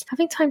moments,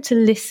 having time to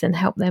listen,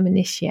 help them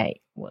initiate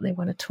what they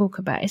want to talk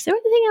about. Is there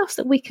anything else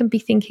that we can be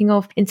thinking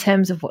of in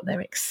terms of what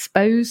they're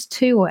exposed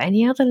to, or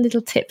any other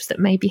little tips that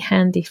may be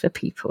handy for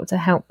people to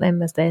help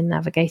them as they're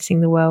navigating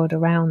the world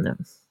around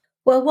them?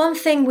 Well, one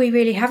thing we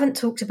really haven't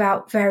talked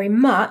about very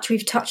much,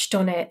 we've touched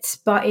on it,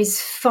 but is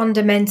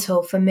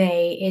fundamental for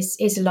me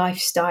is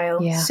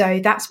lifestyle. Yeah. So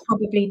that's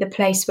probably the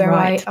place where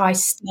I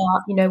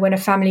start, when a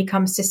family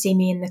comes to see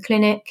me in the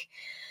clinic.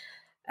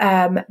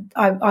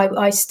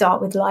 I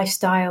start with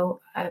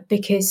lifestyle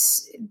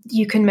because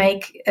you can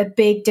make a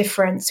big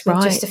difference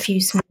with just a few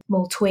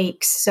small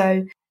tweaks.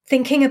 So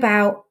thinking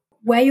about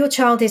where your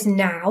child is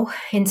now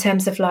in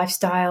terms of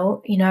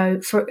lifestyle,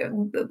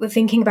 we're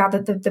thinking about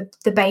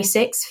the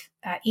basics,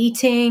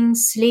 eating,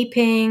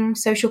 sleeping,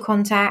 social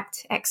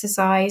contact,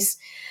 exercise,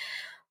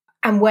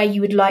 and where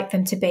you would like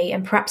them to be,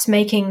 and perhaps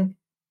making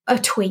a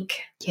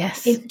tweak.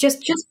 Yes.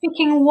 Just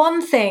picking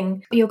one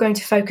thing you're going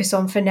to focus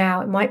on for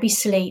now. It might be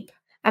sleep,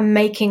 and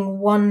making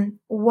one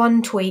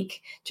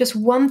tweak, just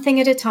one thing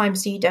at a time,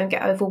 so you don't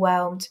get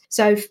overwhelmed.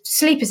 So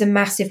sleep is a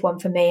massive one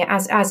for me,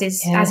 as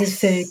is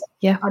food.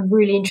 Yeah. I'm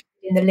really interested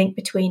in the link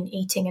between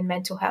eating and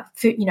mental health.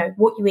 Food,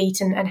 what you eat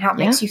and how it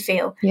makes you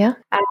feel. Yeah.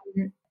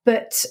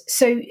 But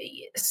so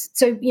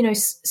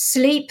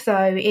sleep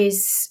though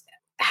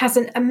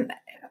has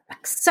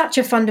such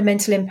a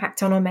fundamental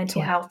impact on our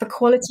mental health, the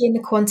quality and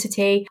the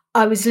quantity.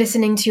 I was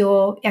listening to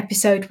your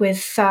episode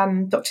with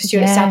Dr.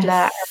 Stuart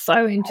Sadler.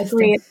 So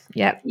interesting.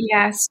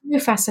 Yeah, so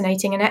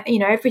fascinating.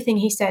 And, everything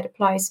he said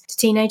applies to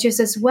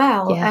teenagers as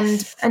well.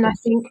 Yes. And I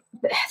think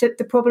that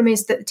the problem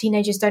is that the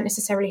teenagers don't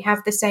necessarily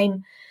have the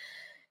same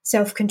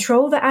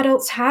self-control that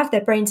adults have.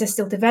 Their brains are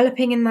still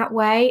developing in that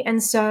way.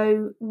 And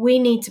so we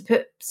need to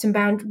put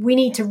we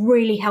need to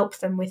really help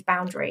them with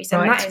boundaries.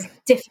 And that is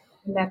difficult.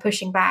 And they're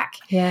pushing back.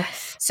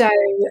 Yes. So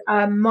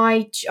I'm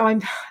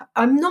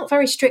not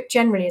very strict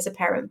generally as a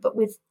parent, but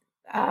with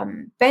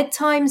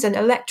bedtimes and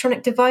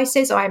electronic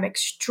devices, I am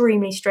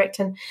extremely strict,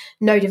 and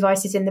no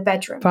devices in the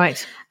bedroom.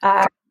 Right.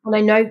 And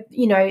I know,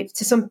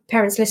 to some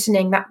parents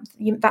listening, that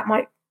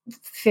might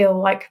feel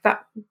like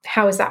that.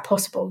 How is that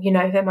possible?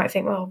 They might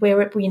think, well,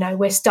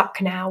 we're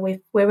stuck now.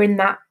 We're in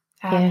that.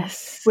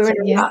 We're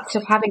in a rut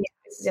of having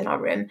in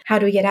our room. How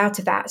do we get out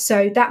of that?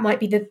 So that might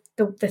be the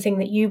thing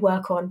that you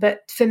work on.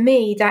 But for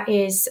me, that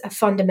is a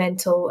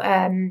fundamental.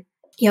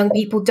 Young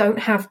people don't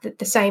have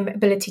the same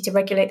ability to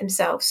regulate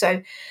themselves.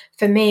 So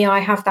for me, I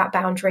have that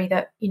boundary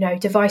that,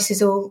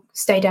 devices all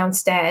stay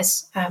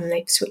downstairs.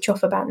 They switch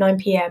off about 9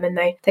 p.m. and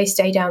they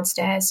stay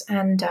downstairs,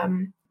 and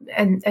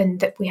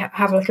that we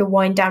have like a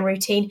wind down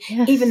routine,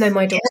 even though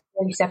my daughter's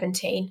only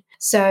 17.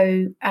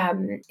 So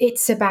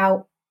it's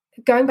about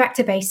going back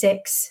to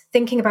basics,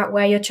 thinking about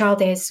where your child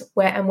is,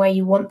 where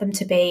you want them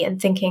to be, and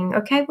thinking,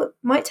 okay, well, it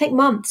might take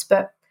months,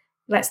 but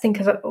let's think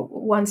of it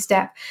one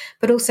step.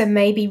 But also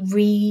maybe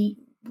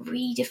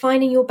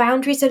redefining your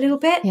boundaries a little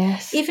bit.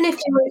 Yes. Even if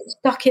you're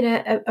stuck in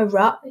a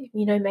rut,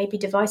 maybe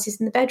devices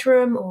in the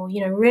bedroom, or,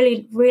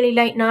 really, really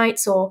late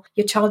nights, or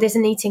your child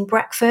isn't eating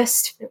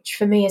breakfast, which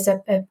for me is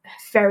a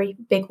very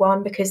big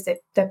one, because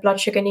their blood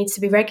sugar needs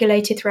to be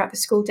regulated throughout the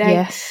school day.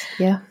 Yes.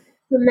 Yeah.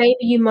 So maybe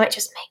you might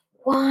just make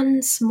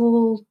one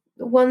small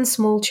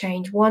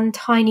change, one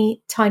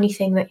tiny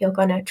thing that you're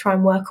going to try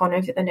and work on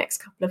over the next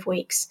couple of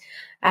weeks,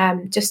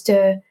 just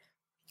to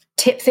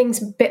tip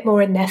things a bit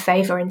more in their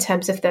favor in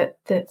terms of their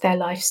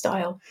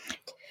lifestyle.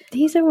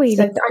 These are really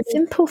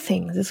simple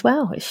things as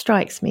well. It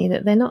strikes me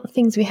that they're not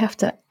things we have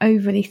to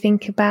overly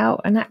think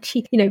about, and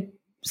actually,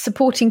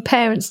 supporting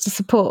parents to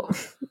support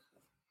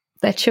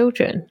their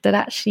children, that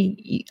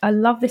actually, I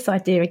love this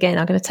idea. Again,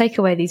 I'm going to take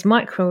away these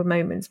micro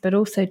moments, but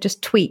also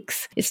just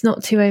tweaks. It's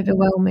not too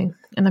overwhelming.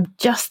 And I'm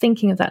just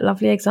thinking of that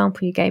lovely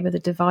example you gave of the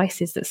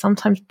devices, that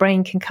sometimes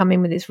brain can come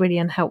in with it's really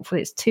unhelpful.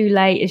 It's too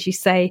late, as you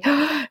say,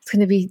 it's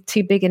going to be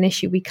too big an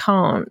issue. We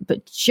can't,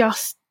 but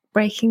just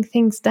breaking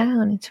things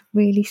down into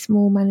really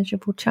small,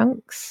 manageable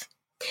chunks.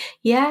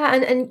 Yeah.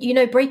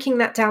 And breaking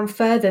that down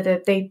further,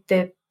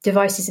 the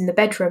devices in the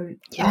bedroom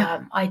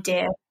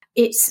idea,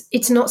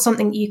 it's not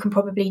something that you can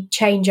probably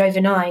change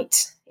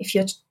overnight if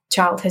your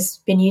child has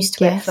been used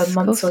to it for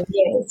months or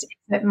years.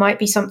 It might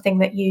be something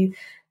that you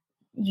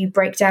you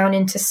break down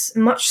into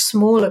much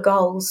smaller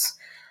goals.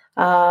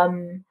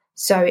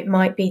 So it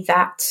might be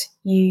that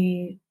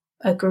you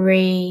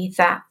agree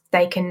that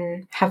they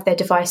can have their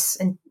device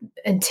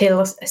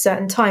until a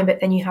certain time, but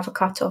then you have a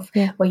cutoff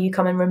where you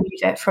come and remove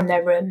it from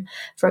their room,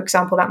 for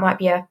example. That might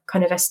be a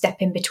kind of a step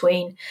in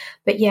between.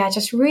 But yeah,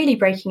 just really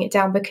breaking it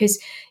down, because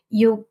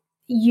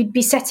you'd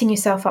be setting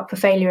yourself up for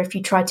failure if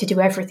you tried to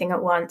do everything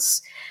at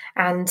once.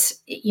 And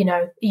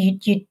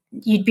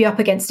you'd be up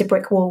against a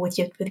brick wall with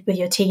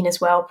your teen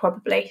as well,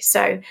 probably.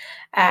 So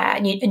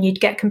and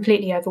you'd get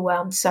completely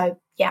overwhelmed. So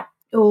yeah,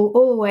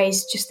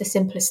 always just the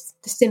simplest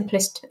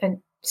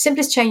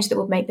change that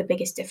would make the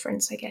biggest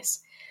difference, I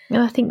guess.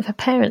 And I think for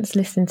parents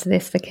listening to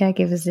this, for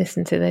caregivers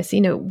listening to this,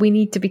 we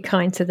need to be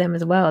kind to them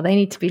as well. They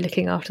need to be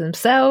looking after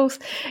themselves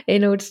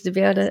in order to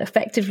be able to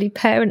effectively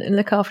parent and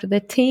look after their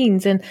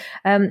teens. And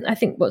I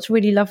think what's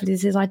really lovely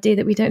is this idea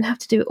that we don't have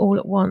to do it all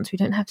at once. We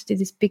don't have to do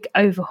this big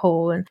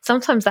overhaul. And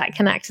sometimes that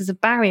can act as a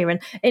barrier. And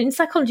in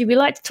psychology, we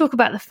like to talk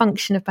about the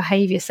function of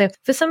behaviour. So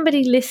for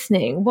somebody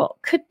listening,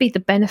 what could be the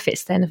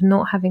benefits then of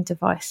not having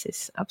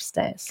devices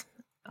upstairs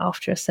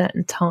after a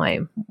certain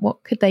time?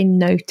 What could they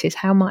notice?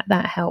 How might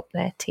that help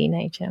their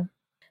teenager?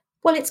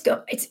 Well,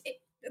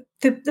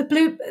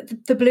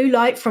 the blue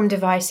light from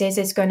devices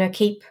is going to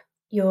keep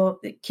your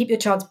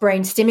child's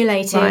brain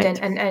stimulated, right,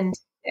 and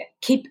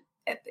keep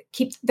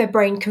their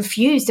brain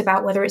confused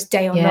about whether it's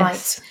day or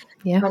night.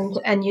 Yeah.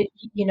 And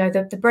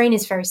the brain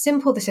is very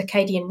simple. The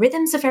circadian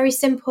rhythms are very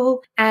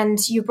simple, and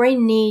your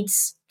brain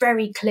needs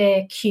very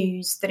clear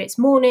cues that it's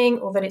morning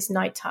or that it's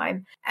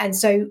nighttime. And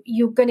so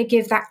you're going to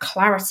give that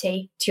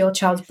clarity to your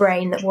child's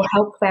brain that will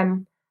help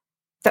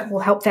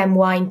them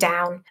wind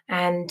down,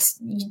 and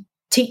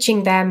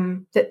teaching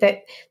them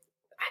that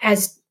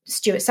as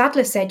Stuart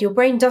Sadler said, your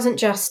brain doesn't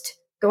just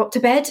go up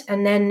to bed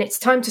and then it's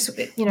time to,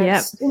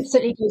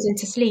 instantly goes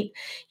into sleep.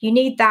 You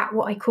need that,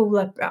 what I call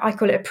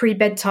it a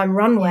pre-bedtime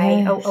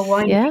runway, a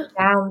winding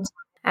down.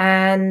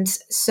 And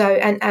so,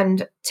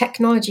 and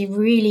technology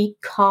really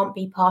can't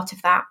be part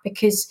of that,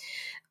 because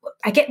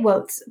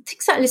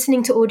things like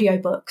listening to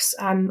audiobooks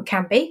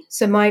can be.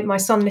 So my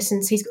son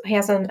listens, he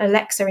has an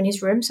Alexa in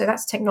his room, so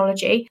that's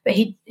technology,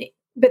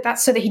 but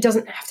that's so that he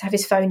doesn't have to have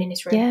his phone in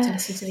his room to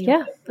listen to the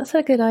audio. That's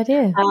a good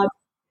idea.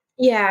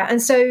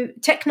 And so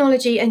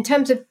technology, in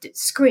terms of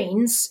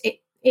screens,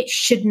 it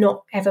should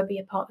not ever be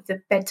a part of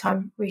the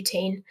bedtime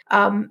routine,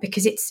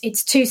 because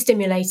it's too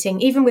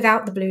stimulating, even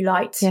without the blue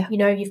light.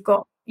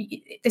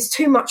 There's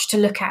too much to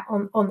look at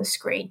on the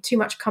screen, too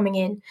much coming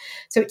in,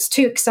 so it's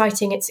too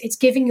exciting. It's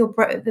giving your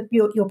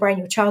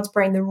child's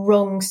brain, the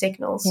wrong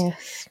signals.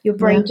 Your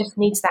brain just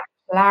needs that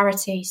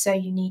clarity.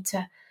 So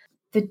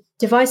the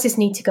devices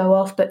need to go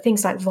off, but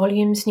things like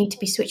volumes need to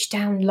be switched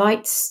down,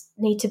 lights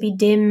need to be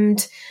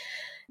dimmed.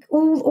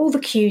 All the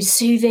cues,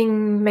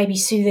 soothing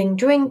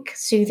drink,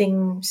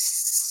 soothing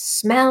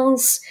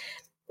smells,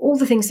 all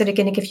the things that are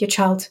going to give your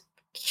child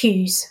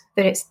cues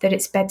that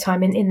it's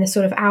bedtime in the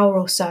sort of hour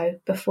or so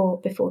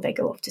before they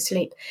go off to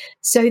sleep,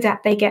 so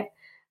that they get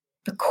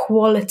the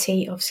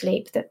quality of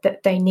sleep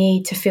that they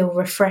need to feel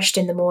refreshed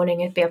in the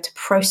morning and be able to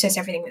process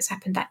everything that's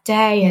happened that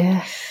day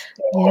and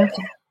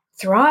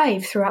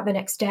thrive throughout the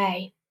next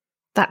day.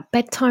 That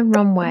bedtime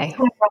runway.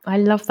 I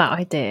love that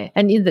idea.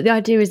 And the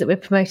idea is that we're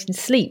promoting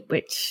sleep,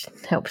 which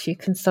helps you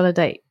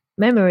consolidate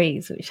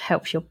memories, which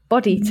helps your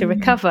body to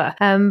recover.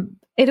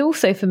 It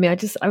also, for me, I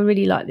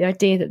really like the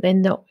idea that they're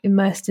not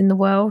immersed in the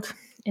world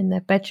in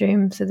their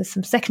bedroom. So there's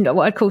some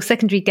what I'd call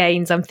secondary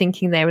gains I'm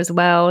thinking there as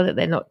well, that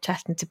they're not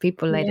chatting to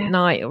people late at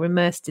night or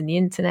immersed in the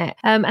internet.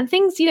 And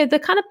things,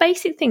 the kind of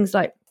basic things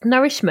like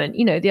nourishment.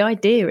 The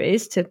idea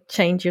is to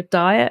change your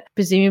diet,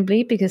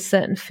 presumably, because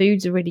certain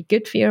foods are really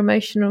good for your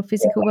emotional and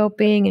physical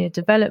well-being and your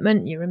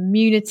development, your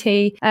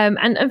immunity.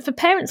 And for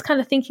parents kind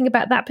of thinking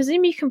about that,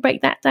 presumably you can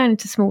break that down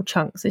into small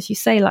chunks, as you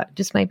say, like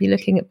just maybe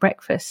looking at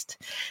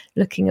breakfast,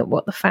 looking at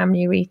what the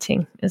family are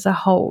eating as a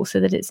whole, so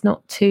that it's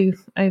not too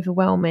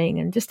overwhelming,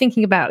 and just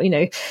thinking about,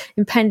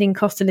 impending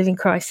cost of living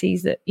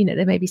crises that,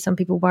 there may be some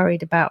people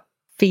worried about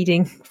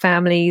feeding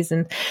families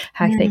and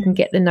how they can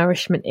get the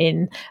nourishment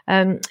in.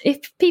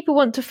 If people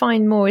want to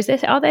find more,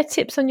 are there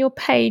tips on your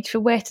page for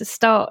where to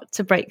start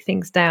to break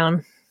things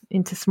down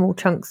into small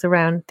chunks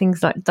around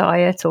things like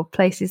diet, or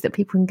places that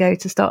people can go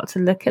to start to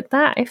look at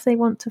that if they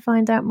want to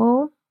find out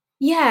more?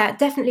 Yeah,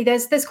 definitely.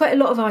 There's quite a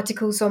lot of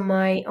articles on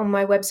my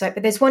website,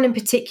 but there's one in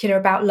particular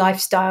about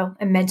lifestyle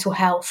and mental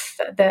health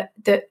that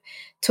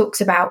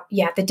talks about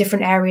the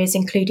different areas,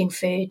 including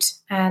food,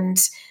 and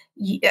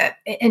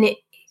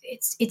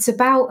it's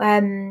about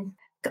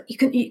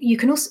you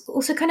can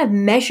also kind of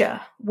measure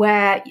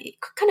where,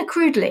 kind of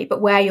crudely,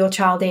 but where your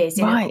child is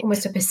in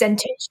almost a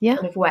percentage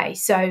kind of way.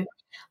 So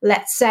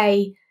let's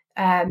say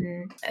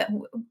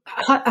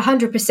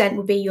 100%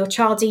 would be your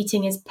child's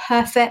eating is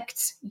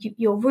perfect.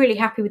 You're really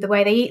happy with the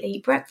way they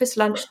eat breakfast,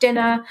 lunch,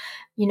 dinner,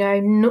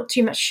 not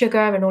too much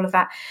sugar and all of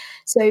that.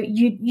 So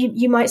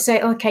you might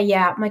say, okay,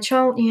 my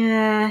child,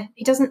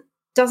 he doesn't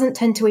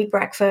tend to eat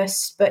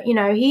breakfast, but he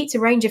eats a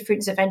range of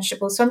fruits and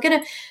vegetables. So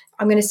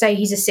I'm going to say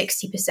he's a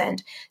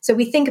 60%. So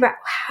we think about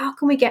how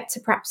can we get to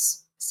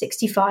perhaps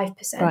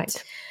 65%.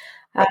 Right.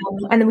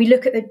 And then we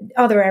look at the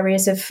other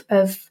areas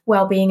of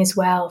well-being as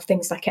well,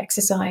 things like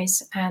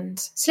exercise and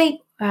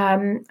sleep.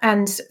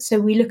 And so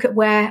we look at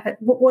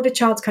what a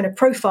child's kind of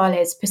profile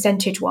is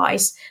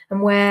percentage-wise,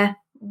 and where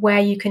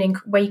you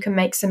can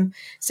make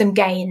some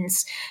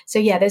gains. So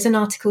yeah, there's an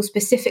article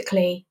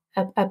specifically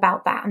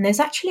about that, and there's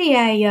actually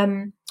a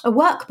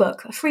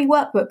workbook, a free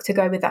workbook to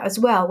go with that as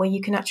well, where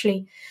you can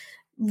actually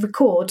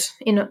record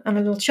on a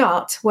little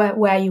chart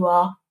where you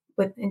are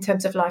in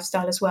terms of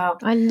lifestyle as well.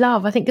 I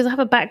think because I have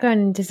a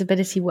background in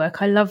disability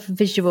work, I love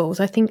visuals.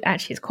 I think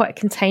actually it's quite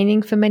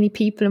containing for many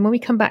people. And when we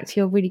come back to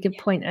your really good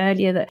point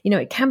earlier that,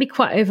 it can be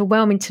quite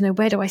overwhelming to know,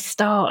 where do I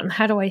start and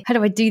how do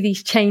I do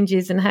these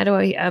changes, and how do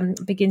I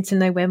begin to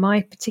know where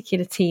my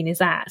particular teen is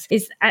at,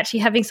 is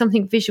actually having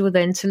something visual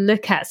then to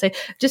look at. So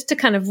just to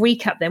kind of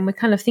recap then, we're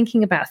kind of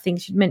thinking about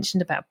things you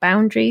mentioned about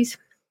boundaries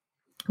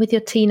with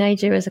your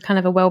teenager as a kind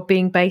of a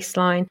well-being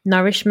baseline,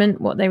 nourishment,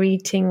 what they're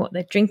eating, what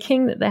they're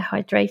drinking, that they're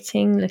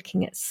hydrating,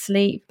 looking at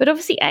sleep, but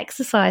obviously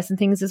exercise and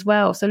things as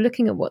well. So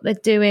looking at what they're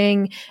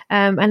doing.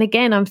 And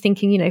again, I'm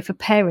thinking, for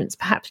parents,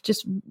 perhaps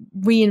just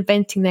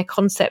reinventing their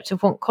concept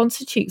of what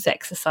constitutes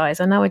exercise.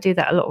 I know I do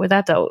that a lot with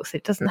adults.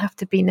 It doesn't have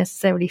to be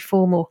necessarily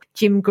formal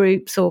gym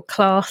groups or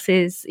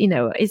classes.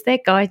 Is there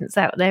guidance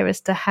out there as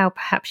to how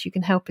perhaps you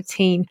can help a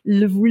teen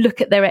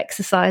look at their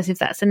exercise if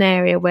that's an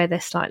area where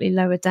they're slightly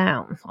lower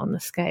down on the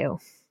scale?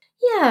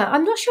 Yeah,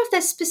 I'm not sure if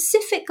there's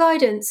specific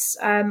guidance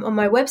on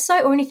my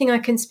website or anything I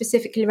can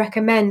specifically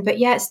recommend, but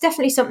yeah, it's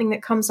definitely something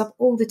that comes up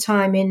all the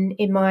time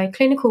in my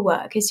clinical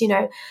work. Is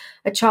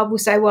a child will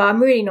say, "Well,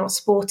 I'm really not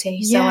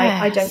sporty, so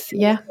I don't do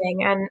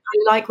anything." And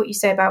I like what you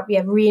say about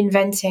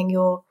reinventing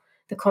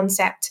the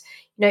concept.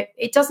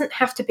 It doesn't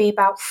have to be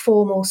about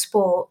formal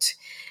sport.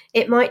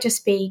 It might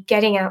just be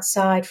getting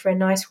outside for a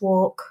nice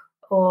walk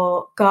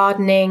or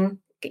gardening.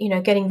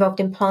 Getting involved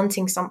in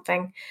planting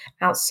something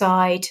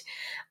outside,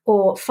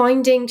 or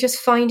finding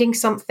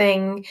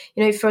something,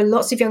 for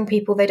lots of young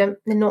people, they're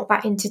not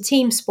that into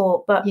team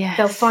sport, but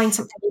they'll find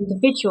something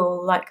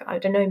individual, like, I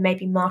don't know,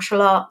 maybe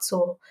martial arts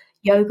or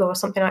yoga or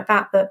something like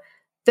that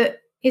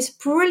is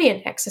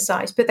brilliant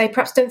exercise, but they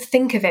perhaps don't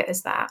think of it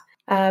as that.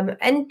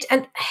 And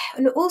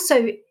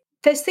also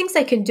there's things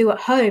they can do at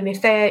home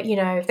if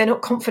they're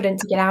not confident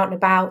to get out and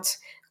about,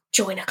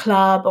 join a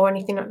club or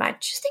anything like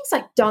that. Just things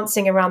like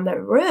dancing around the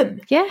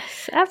room.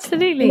 Yes,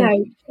 absolutely.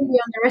 Can't be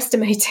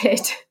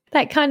underestimated.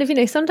 That kind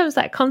of, sometimes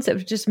that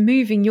concept of just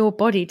moving your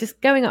body, just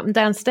going up and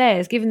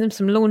downstairs, giving them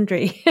some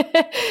laundry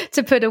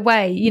to put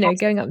away,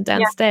 going up and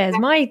downstairs.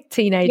 My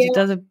teenager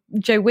does a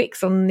Joe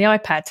Wicks on the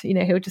iPad.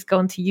 He'll just go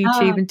onto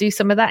YouTube and do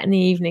some of that in the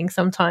evening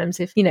sometimes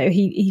if,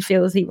 he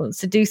feels he wants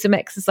to do some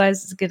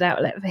exercise. It's a good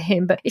outlet for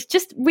him. But it's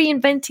just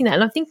reinventing that.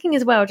 And I'm thinking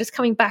as well, just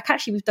coming back,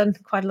 actually, we've done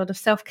quite a lot of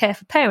self-care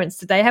for parents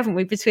today, haven't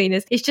we, between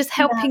us? It's just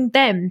helping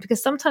them,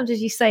 because sometimes,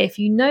 as you say, if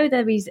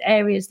there are these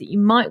areas that you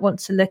might want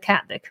to look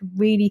at that could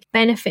really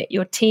benefit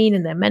your teen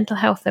and their mental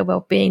health, their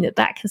well-being,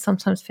 that can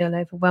sometimes feel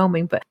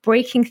overwhelming. But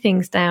breaking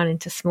things down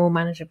into small,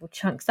 manageable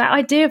chunks, that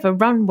idea of a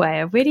runway,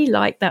 I really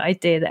like that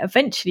idea, that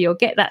eventually you'll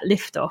get that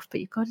lift off,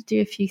 but you've got to do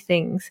a few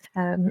things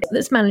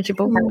that's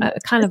manageable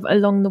kind of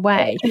along the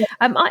way. Is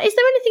there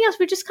anything else?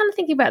 We're just kind of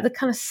thinking about the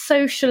kind of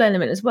social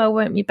element as well,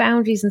 weren't we?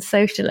 Boundaries and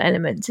social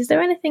elements. Is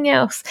there anything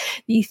else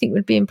that you think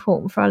would be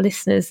important for our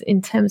listeners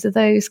in terms of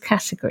those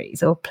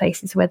categories, or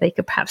places where they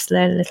could perhaps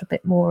learn a little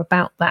bit more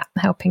about that,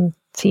 helping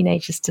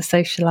teenagers to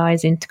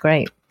socialize,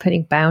 integrate,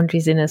 putting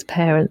boundaries in as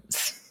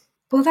parents?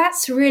 Well,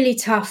 that's really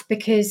tough,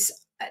 because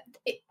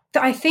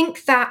I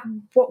think that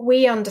what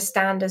we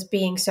understand as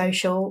being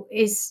social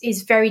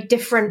is very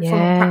different from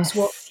perhaps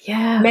what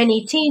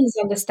many teens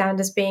understand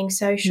as being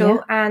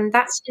social, and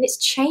it's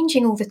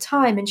changing all the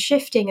time and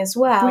shifting as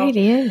well. It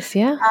really is,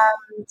 yeah.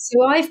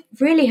 So I've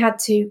really had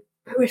to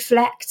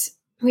reflect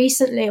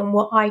recently on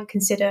what I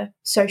consider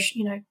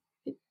social.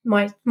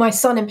 My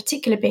son in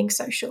particular being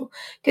social,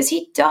 because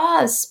he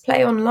does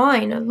play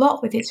online a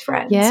lot with his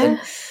friends.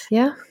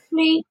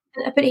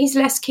 But he's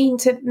less keen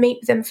to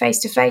meet them face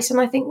to face. And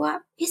I think,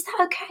 well, is that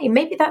okay?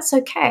 Maybe that's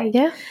okay.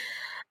 Yeah.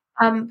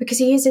 Because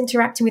he is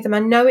interacting with them. I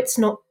know it's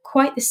not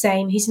quite the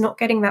same. He's not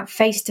getting that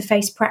face to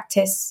face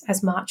practice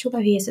as much, although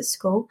he is at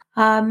school.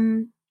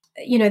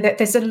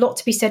 There's a lot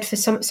to be said for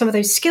some of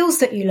those skills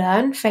that you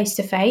learn face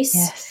to face.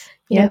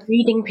 Yes.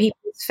 Reading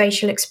people's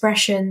facial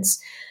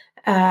expressions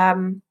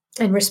and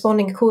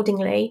responding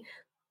accordingly.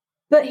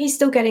 But he's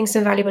still getting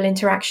some valuable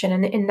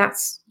interaction, and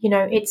that's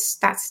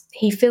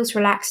he feels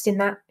relaxed in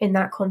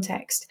that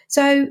context.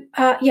 So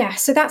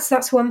so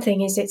that's one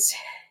thing. Is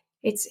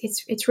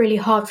it's really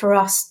hard for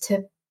us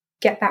to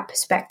get that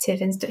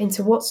perspective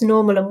into what's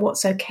normal and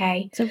what's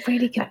okay. It's a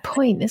really good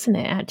point, isn't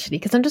it, actually?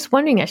 Because I'm just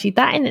wondering, actually,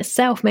 that in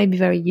itself may be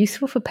very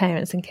useful for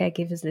parents and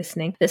caregivers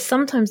listening, that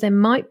sometimes there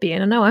might be,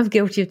 and I know I'm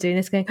guilty of doing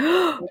this, going,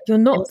 you're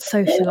not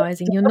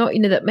socialising, you're not,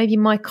 that maybe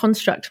my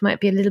construct might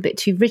be a little bit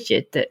too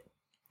rigid, that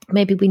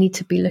maybe we need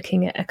to be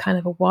looking at a kind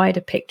of a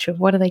wider picture of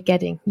what are they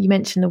getting. You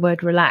mentioned the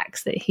word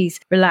relax, that he's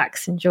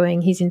relaxed,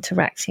 enjoying, he's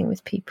interacting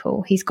with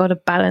people. He's got a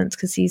balance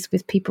because he's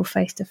with people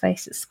face to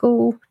face at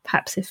school.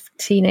 Perhaps if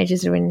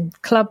teenagers are in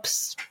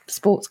clubs,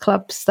 sports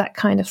clubs, that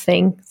kind of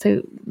thing.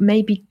 So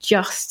maybe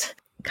just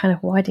kind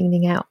of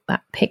widening out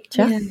that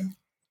picture.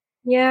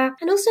 Yeah.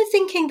 And also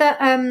thinking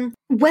that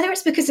whether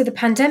it's because of the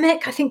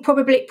pandemic, I think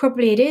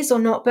probably it is or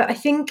not, but I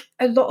think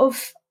a lot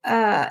of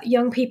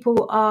young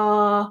people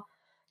are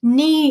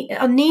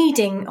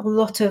needing a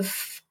lot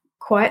of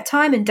quiet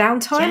time and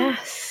downtime.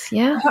 Yes,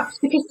 yeah. Perhaps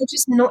because they're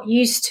just not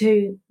used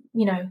to,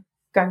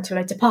 going to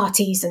loads of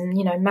parties and,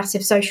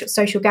 massive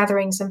social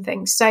gatherings and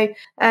things. So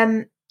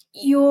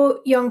your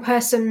young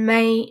person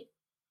may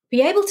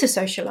be able to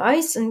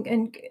socialise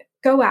and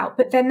go out,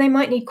 but then they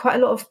might need quite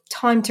a lot of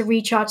time to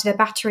recharge their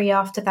battery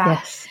after that.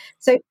 Yes.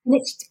 So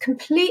it's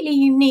completely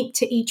unique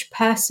to each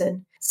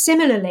person.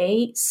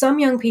 Similarly, some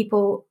young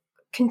people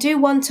can do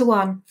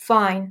one-to-one,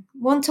 fine.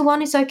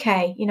 One-to-one is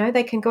okay.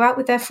 They can go out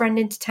with their friend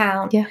into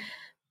town. Yeah.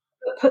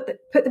 Put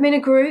them in a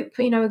group,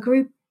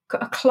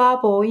 a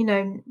club or,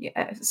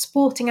 a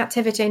sporting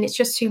activity, and it's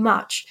just too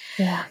much.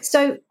 Yeah.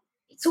 So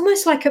it's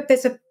almost like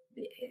it's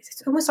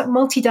almost like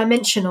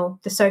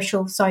multidimensional, the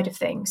social side of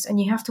things.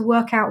 And you have to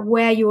work out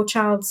where your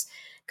child's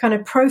kind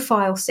of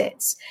profile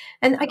sits.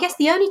 And I guess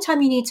the only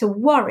time you need to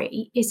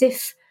worry is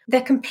if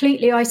they're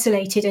completely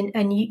isolated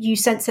and you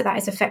sense that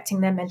is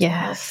affecting their mental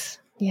health.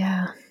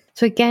 Yeah.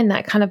 So again,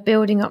 that kind of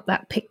building up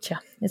that picture,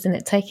 isn't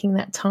it? Taking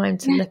that time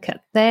to look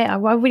at I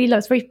really love,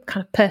 it's very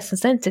kind of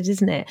person-centered,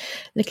 isn't it?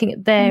 Looking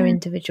at their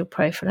individual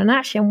profile. And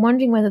actually, I'm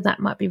wondering whether that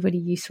might be really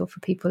useful for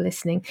people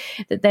listening,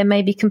 that there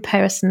may be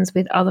comparisons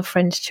with other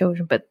friends'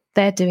 children, but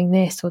they're doing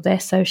this or they're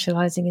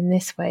socialising in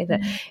this way,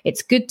 that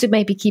it's good to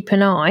maybe keep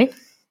an eye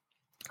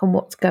on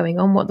what's going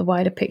on, what the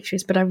wider picture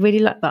is. But I really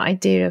like that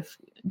idea of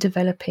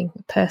developing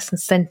a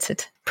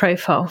person-centered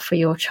profile for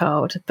your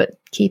child, but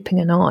keeping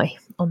an eye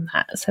on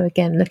that. So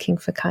again, looking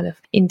for kind of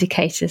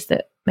indicators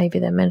that maybe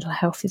their mental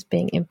health is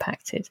being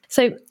impacted.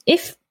 So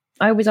if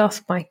I always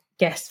ask my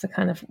guests for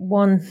kind of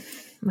my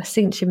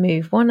signature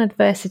move, one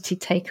adversity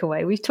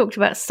takeaway. We've talked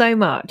about so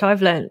much.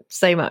 I've learned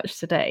so much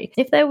today.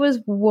 If there was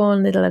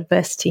one little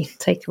adversity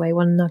takeaway,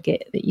 one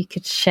nugget that you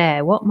could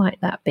share, what might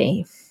that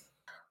be?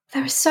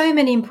 There are so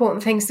many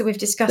important things that we've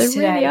discussed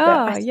today. Really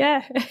are,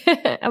 yeah.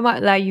 I might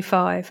allow you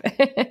 5.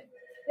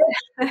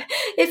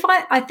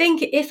 I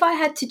think if I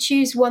had to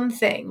choose one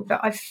thing that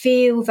I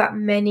feel that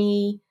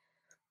many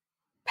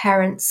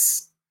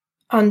parents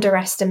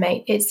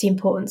underestimate, it's the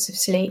importance of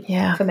sleep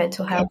for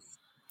mental health.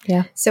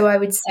 Yeah. So I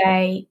would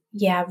say,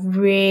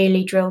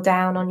 really drill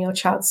down on your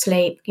child's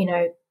sleep,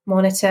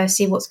 monitor,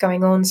 see what's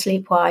going on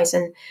sleep-wise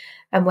and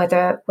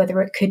whether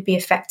it could be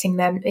affecting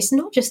them. It's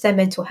not just their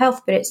mental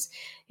health, but it's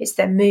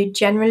their mood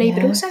generally,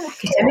 but also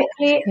academically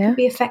it could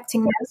be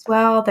affecting them as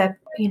well, their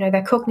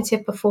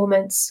cognitive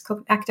performance,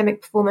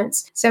 academic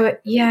performance. So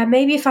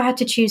maybe if I had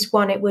to choose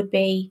one, it would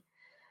be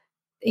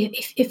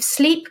if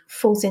sleep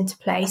falls into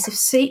place,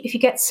 if you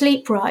get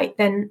sleep right,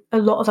 then a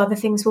lot of other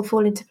things will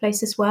fall into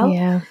place as well.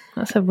 Yeah,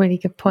 that's a really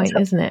good point,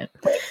 isn't it?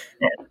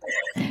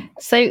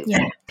 So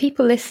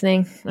people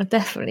listening are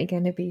definitely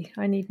going to be,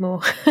 I need more.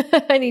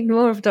 I need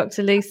more of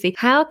Dr. Lucy.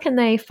 How can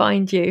they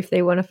find you if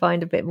they want to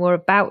find a bit more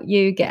about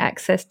you, get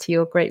access to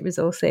your great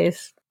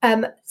resources?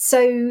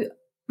 So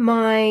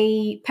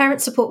my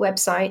parent support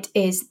website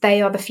is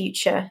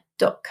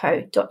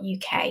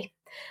theyarethefuture.co.uk.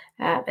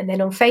 And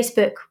then on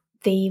Facebook,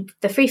 the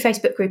free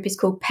Facebook group is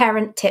called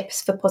Parent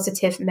Tips for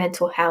Positive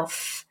Mental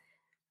Health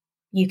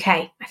UK,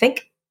 I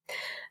think.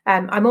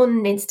 I'm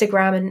on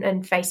Instagram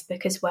and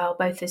Facebook as well,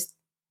 both as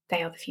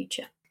They Are the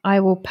Future.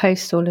 I will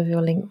post all of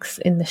your links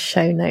in the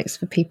show notes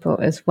for people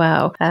as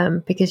well,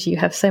 because you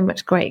have so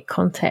much great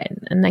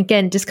content. And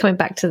again, just coming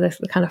back to the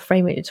kind of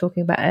framework you're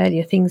talking about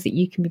earlier, things that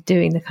you can be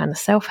doing, the kind of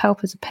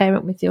self-help as a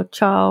parent with your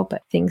child,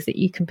 but things that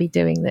you can be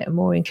doing that are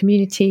more in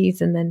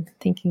communities, and then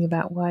thinking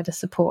about wider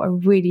support. I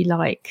really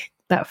like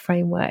that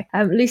framework.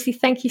 Lucy,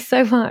 thank you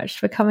so much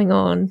for coming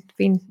on. It's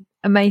been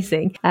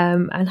amazing.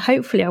 And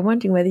hopefully, I'm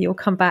wondering whether you'll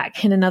come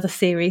back in another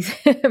series.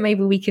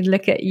 Maybe we can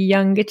look at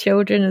younger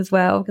children as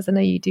well, because I know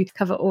you do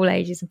cover all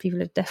ages and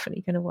people are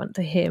definitely going to want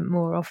to hear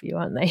more of you,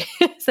 aren't they?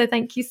 So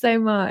thank you so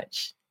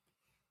much.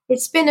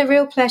 It's been a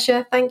real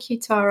pleasure. Thank you,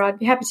 Tara. I'd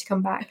be happy to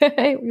come back.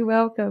 You're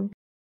welcome.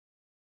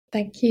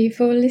 Thank you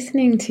for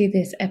listening to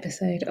this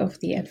episode of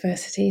the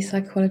Adversity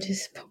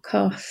Psychologist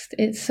podcast.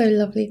 It's so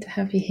lovely to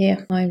have you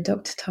here. I'm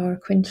Dr. Tara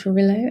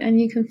Quinterillo, and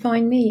you can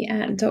find me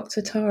at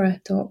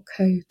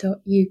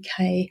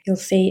drtara.co.uk. You'll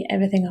see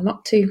everything I'm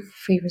up to,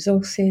 free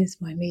resources,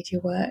 my media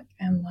work,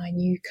 and my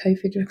new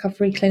COVID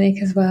recovery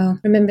clinic as well.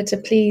 Remember to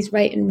please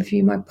rate and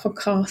review my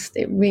podcast.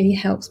 It really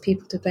helps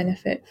people to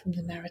benefit from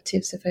the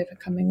narratives of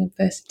overcoming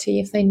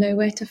adversity if they know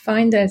where to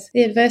find us.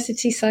 The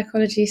Adversity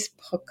Psychologist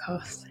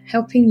podcast,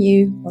 helping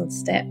you one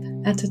step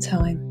at a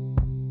time.